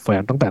งแน่นแฟ้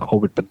นตั้งแต่โค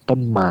วิดเป็นต้น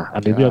มาอั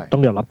นนี้ต้อ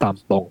งยอมรับตาม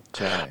ตรง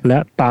และ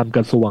ตามก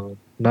ระทรวง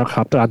นะค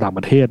รับการต่างป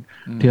ระเทศ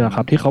ที่นะค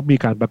รับที่เขามี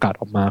การประกาศ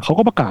ออกมาเขา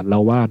ก็ประกาศแล้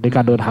วว่าในก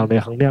ารเดินทางใน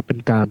ครั้งนี้เป็น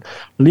การ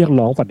เรียก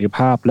ร้องสันติภ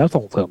าพและ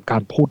ส่งเสริมกา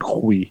รพูด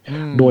คุย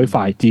โดย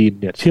ฝ่ายจีน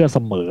เนี่ยเชื่อเส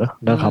มอ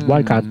นะครับว่า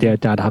การเจร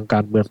จาทางกา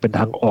รเมืองเป็น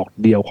ทางออก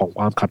เดียวของค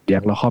วามขัดแย้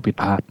งและข้อผิด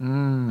พลาด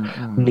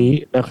นี้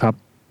นะครับ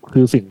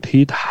คือสิ่ง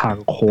ที่ทาง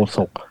โฆษ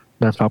ก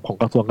นะครับของ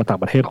กระทรวงการต่า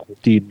งประเทศของ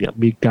จีนเนี่ย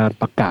มีการ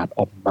ประกาศ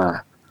ออกมา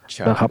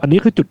นะครับอันนี้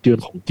คือจุดยืน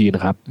ของจีนน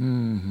ะครับ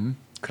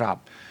ครับ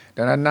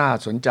ดังนั้นน่า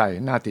สนใจ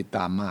น่าติดต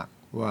ามมาก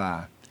ว่า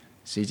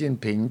สีจิ้น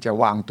ผิงจะ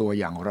วางตัว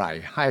อย่างไร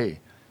ให้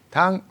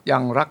ทั้งยั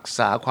งรักษ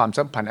าความ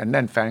สัมพันธ์อันแ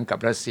น่นแฟ้นกับ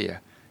รัสเซีย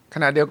ข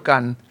ณะเดียวกั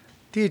น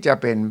ที่จะ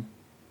เป็น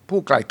ผู้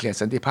ไกล่เกลี่ย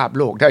สันติภาพ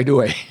โลกได้ด้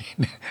วย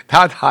ท้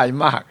าทาย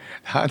มาก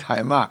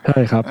ใ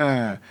ช่ครับ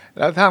แ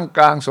ล้วท่ามก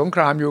ลางสงค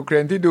รามยูเคร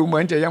นที่ดูเหมื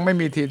อนจะยังไม่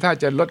มีทีท่า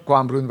จะลดควา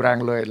มรุนแรง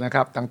เลยนะค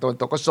รับทางตะวัน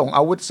ตกก็ส่งอ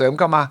าวุธเสริม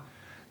เข้ามา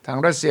ทาง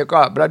รัสเซียก็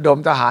ระดม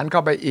ทหารเข้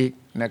าไปอีก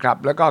นะครับ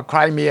แล้วก็ไคร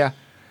เมีย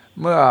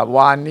เมื่อว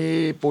านนี้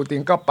ปูติ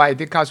นก็ไป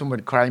ที่คาบสมุท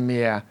รไครเ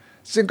มีย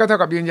ซึ่งก็เท่า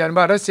กับยืนยัน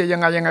ว่ารัสเซียยั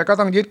งไงก็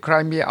ต้องยึดไคร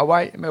เมียเอาไว้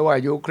ไม่ว่า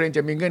ยูเครนจ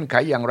ะมีเงื่อนไข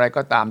อย่างไร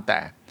ก็ตาม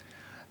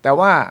แต่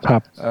ว่า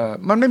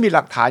มันไม่มีห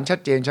ลักฐานชัด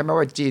เจนใช่ไหม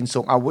ว่าจีน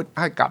ส่งอาวุธ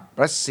ให้กับ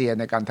รัสเซีย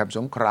ในการทำส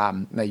งคราม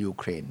ในยู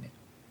เครนเนี่ย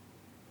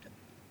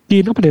จี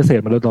นก็ปฏิเสธ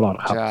มาโดยตลอด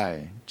ครับ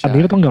อัน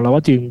นี้ก็ต้องยอมรับ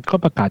ว่าจีนก็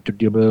ประกาศจุด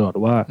ยืนมาโดยตลอด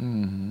ว่า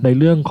ใน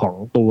เรื่องของ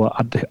ตัว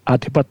อ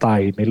ธิปไต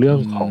ยในเรื่อง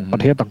ของปร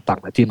ะเทศต่าง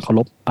ๆจีนเคาร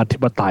พอธิ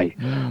ปไตย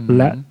แ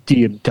ละ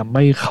จีนจะไ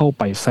ม่เข้า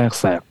ไปแทรก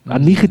แซงอั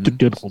นนี้คือจุด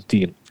ยืนของ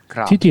จีน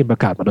ที่จีนปร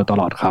ะกาศมาโดยต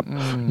ลอดครับ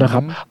นะครั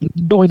บ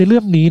โดยในเรื่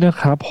องนี้นะ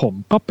ครับผม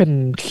ก็เป็น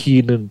คี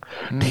ย์หนึ่ง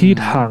ที่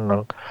ทาง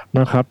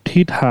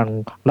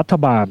รัฐ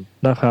บาล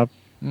นะครับ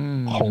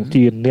ของ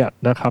จีนเนี่ย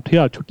นะครับที่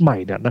เอาชุดใหม่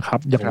เนี่ยนะครับ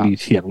อย่างหลี่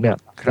เฉียงเนี่ย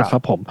นะครั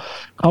บผม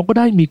เขาก็ไ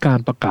ด้มีการ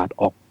ประกาศ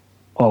อ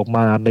อกม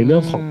าในเรื่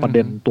องของประเ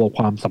ด็นตัวค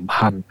วามสัม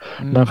พันธ์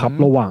นะครับ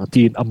ระหว่าง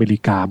จีนอเมริ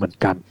กาเหมือน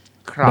กัน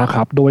นะค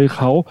รับโดยเ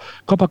ขา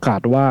ก็ประกา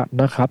ศว่า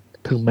นะครับ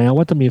ถึงแม้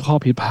ว่าจะมีข้อ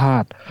พิพา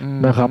ท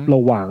นะครับร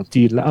ะหว่าง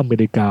จีนและอเม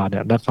ริกาเนี่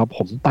ยนะครับผ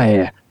มแต่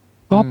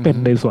ก็เป็น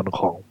ในส่วน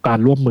ของการ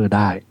ร่วมมือไ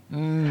ด้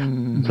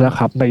นะค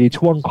รับใน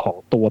ช่วงของ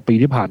ตัวปี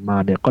ที่ผ่านมา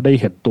เนี่ยก็ได้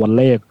เห็นตัวเ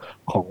ลข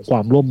ของคว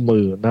ามร่วมมื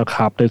อนะค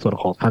รับในส่วน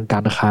ของทางกา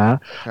รค้า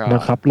น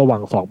ะครับระหว่า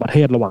งสองประเท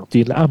ศระหว่าง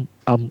จีนและ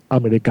อ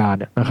เมริกาเ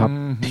นี่ยนะครับ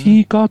ที่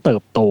ก็เติ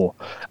บโต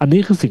อันนี้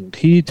คือสิ่ง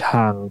ที่ท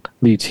าง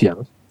หลี่เฉียง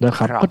นะค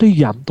รับก็ได้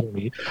ย้ำตรง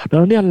นี้แล้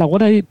วเนี่ยเราก็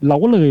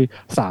เลย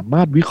สาม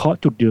ารถวิเคราะห์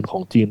จุดยืนขอ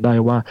งจีนได้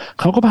ว่า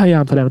เขาก็พยายา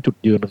มแสดงจุด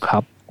ยืนนะครั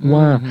บ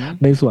ว่า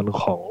ในส่วน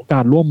ของก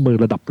ารร่วมมือ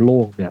ระดับโล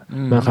กเนี่ย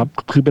นะครับ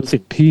คือเป็น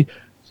สิ่งที่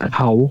เ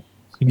ขา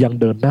ยัง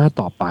เดินหน้า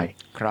ต่อไป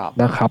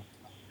นะครับ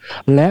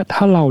และ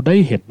ถ้าเราได้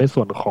เห็นใน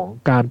ส่วนของ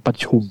การประ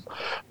ชุม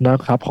นะ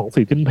ครับของ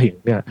สีจิ้นผิง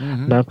เนี่ย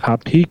นะครับ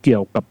ที่เกี่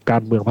ยวกับกา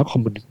รเมืองพรรคคอ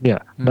มมิวนิสต์เนี่ย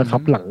นะครั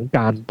บหลังก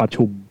ารประ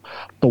ชุม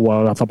ตัว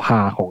สภา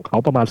ของเขา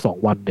ประมาณ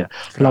2วันเนี่ย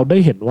เราได้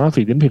เห็นว่า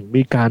สีจิ้นผิง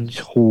มีการ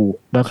ชู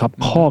นะครับ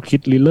ข้อคิ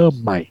ดริเริ่ม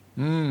ใหม่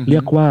เรี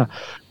ยกว่า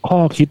ข้อ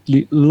คิด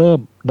ริเริ่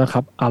มนะค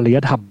รับอารย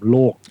ธรรมโล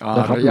ก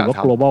นะครับหรือว่า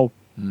global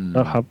น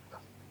ะครับ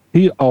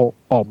ที่เอา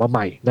ออกมาให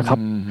ม่นะครับ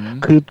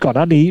คือก่อนห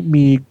น้านี้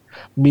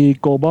มี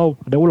global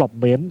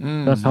development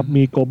นะครับ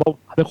มี global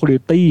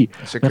security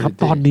นะครับ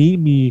ตอนนี้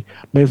มี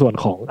ในส่วน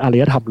ของอาร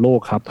ยธรรมโลก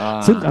ครับ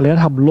ซึ่งอารย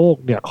ธรรมโลก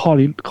เนี่ยข้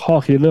อ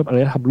คิดเริ่มอาร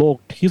ยธรรมโลก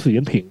ที่สี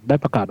จิ้นผิงได้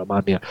ประกาศออกมา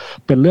เนี่ย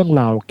เป็นเรื่อง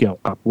ราวเกี่ยว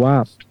กับว่า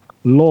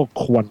โลก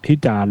ควรที่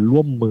จะร่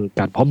วมมือ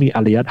กันเพราะมีอ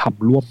ารยธรรม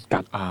ร่วมกั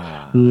น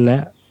และ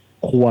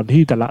ควร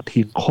ที่จะละ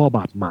ทิ้งข้อบ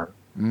าดหมาง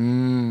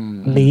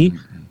นี้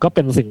ก็เ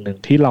ป็นสิ่งหนึ่ง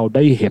ที่เราไ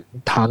ด้เห็น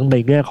ทั้งใน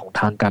แง่ของ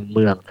ทางการเ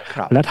มือง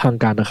และทาง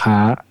การค้า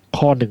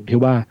ข้อหนึ่ง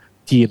ที่ว่า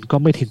จีนก็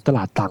ไม่ทิ้งตล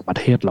าดต่างประ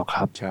เทศหรอกค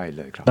รับใช่เ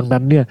ลยครับดังนั้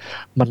นเนี่ย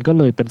มันก็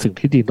เลยเป็นสิ่ง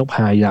ที่จีนต้องพ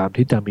ยายาม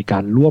ที่จะมีกา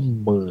รร่วม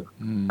มือ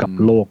กับ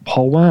โลกเพร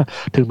าะว่า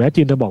ถึงแม้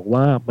จีนจะบอก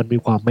ว่ามันมี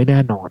ความไม่แน่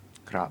นอน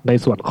ใน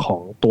ส่วนขอ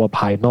งตัวภ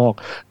ายนอก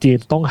จีน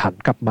ต้องหัน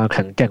กลับมาแ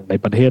ข็งแกร่งใน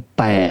ประเทศ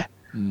แต่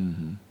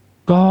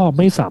ก็ไ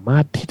ม่สามา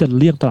รถที่จะ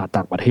เลี่ยงตลาด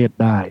ต่างประเทศ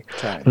ได้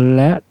แ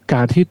ละก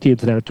ารที่จีน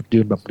แสดงจุดยื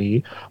นแบบนี้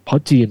เพราะ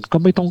จีนก็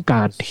ไม่ต้องก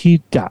ารที่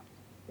จะ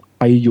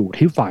ไปอยู่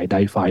ที่ฝ่ายใด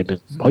ฝ่ายหนึ่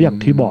งเพราะอย่าง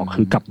ที่บอก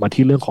คือกลับมา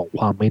ที่เรื่องของค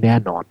วามไม่แน่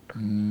นอน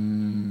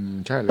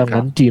ดัง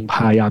นั้นจีนพ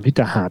ยายามที่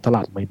จะหาตล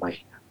าดใหม่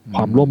ๆค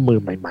วามร่วมมือ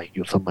ใหม่ๆอ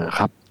ยู่เสมอค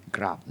รับค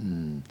รับ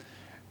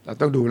เรา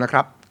ต้องดูนะค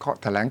รับ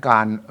แถลงกา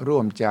รร่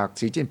วมจาก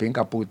สีจิ้นผิง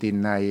กับปูติน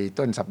ใน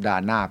ต้นสัปดา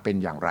ห์หน้าเป็น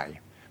อย่างไร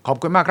ขอบ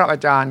คุณมากครับอา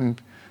จารย์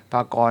ภ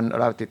ากร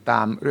เราติดต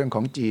ามเรื่องข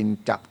องจีน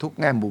จากทุก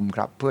แง่มุมค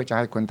รับเพื่อจะใ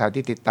ห้คนไทย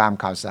ที่ติดตาม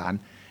ข่าวสาร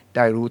ไ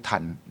ด้รู้ทั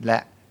นและ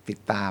ติด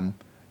ตาม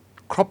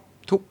ครบ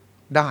ทุก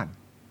ด้าน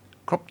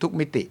ครบทุก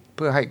มิติเ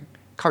พื่อให้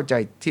เข้าใจ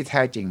ที่แ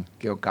ท้จริง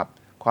เกี่ยวกับ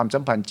ความสั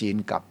มพันธ์จีน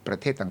กับประ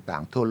เทศต่า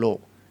งๆทั่วโลก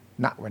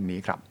ณวันนี้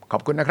ครับขอ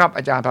บคุณนะครับ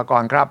อาจารย์ภาก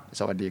รครับ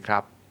สวัสดีครั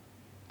บ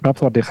ครับ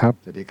สวัสดีครับ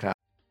สวัสดีครับ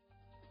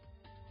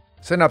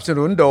สนับส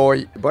นุนโดย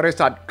บริ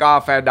ษัทกา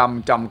แฟด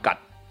ำจำกัด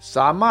ส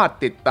ามารถ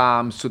ติดตา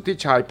มสุทธิ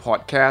ชัย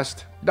Podcast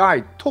ได้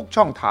ทุก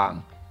ช่องทาง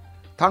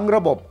ทั้งร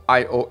ะบบ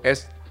iOS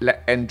และ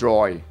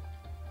Android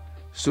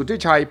สุทธิ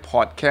ชัย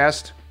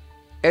Podcast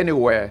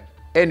Anywhere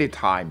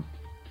Anytime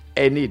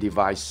Any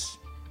Device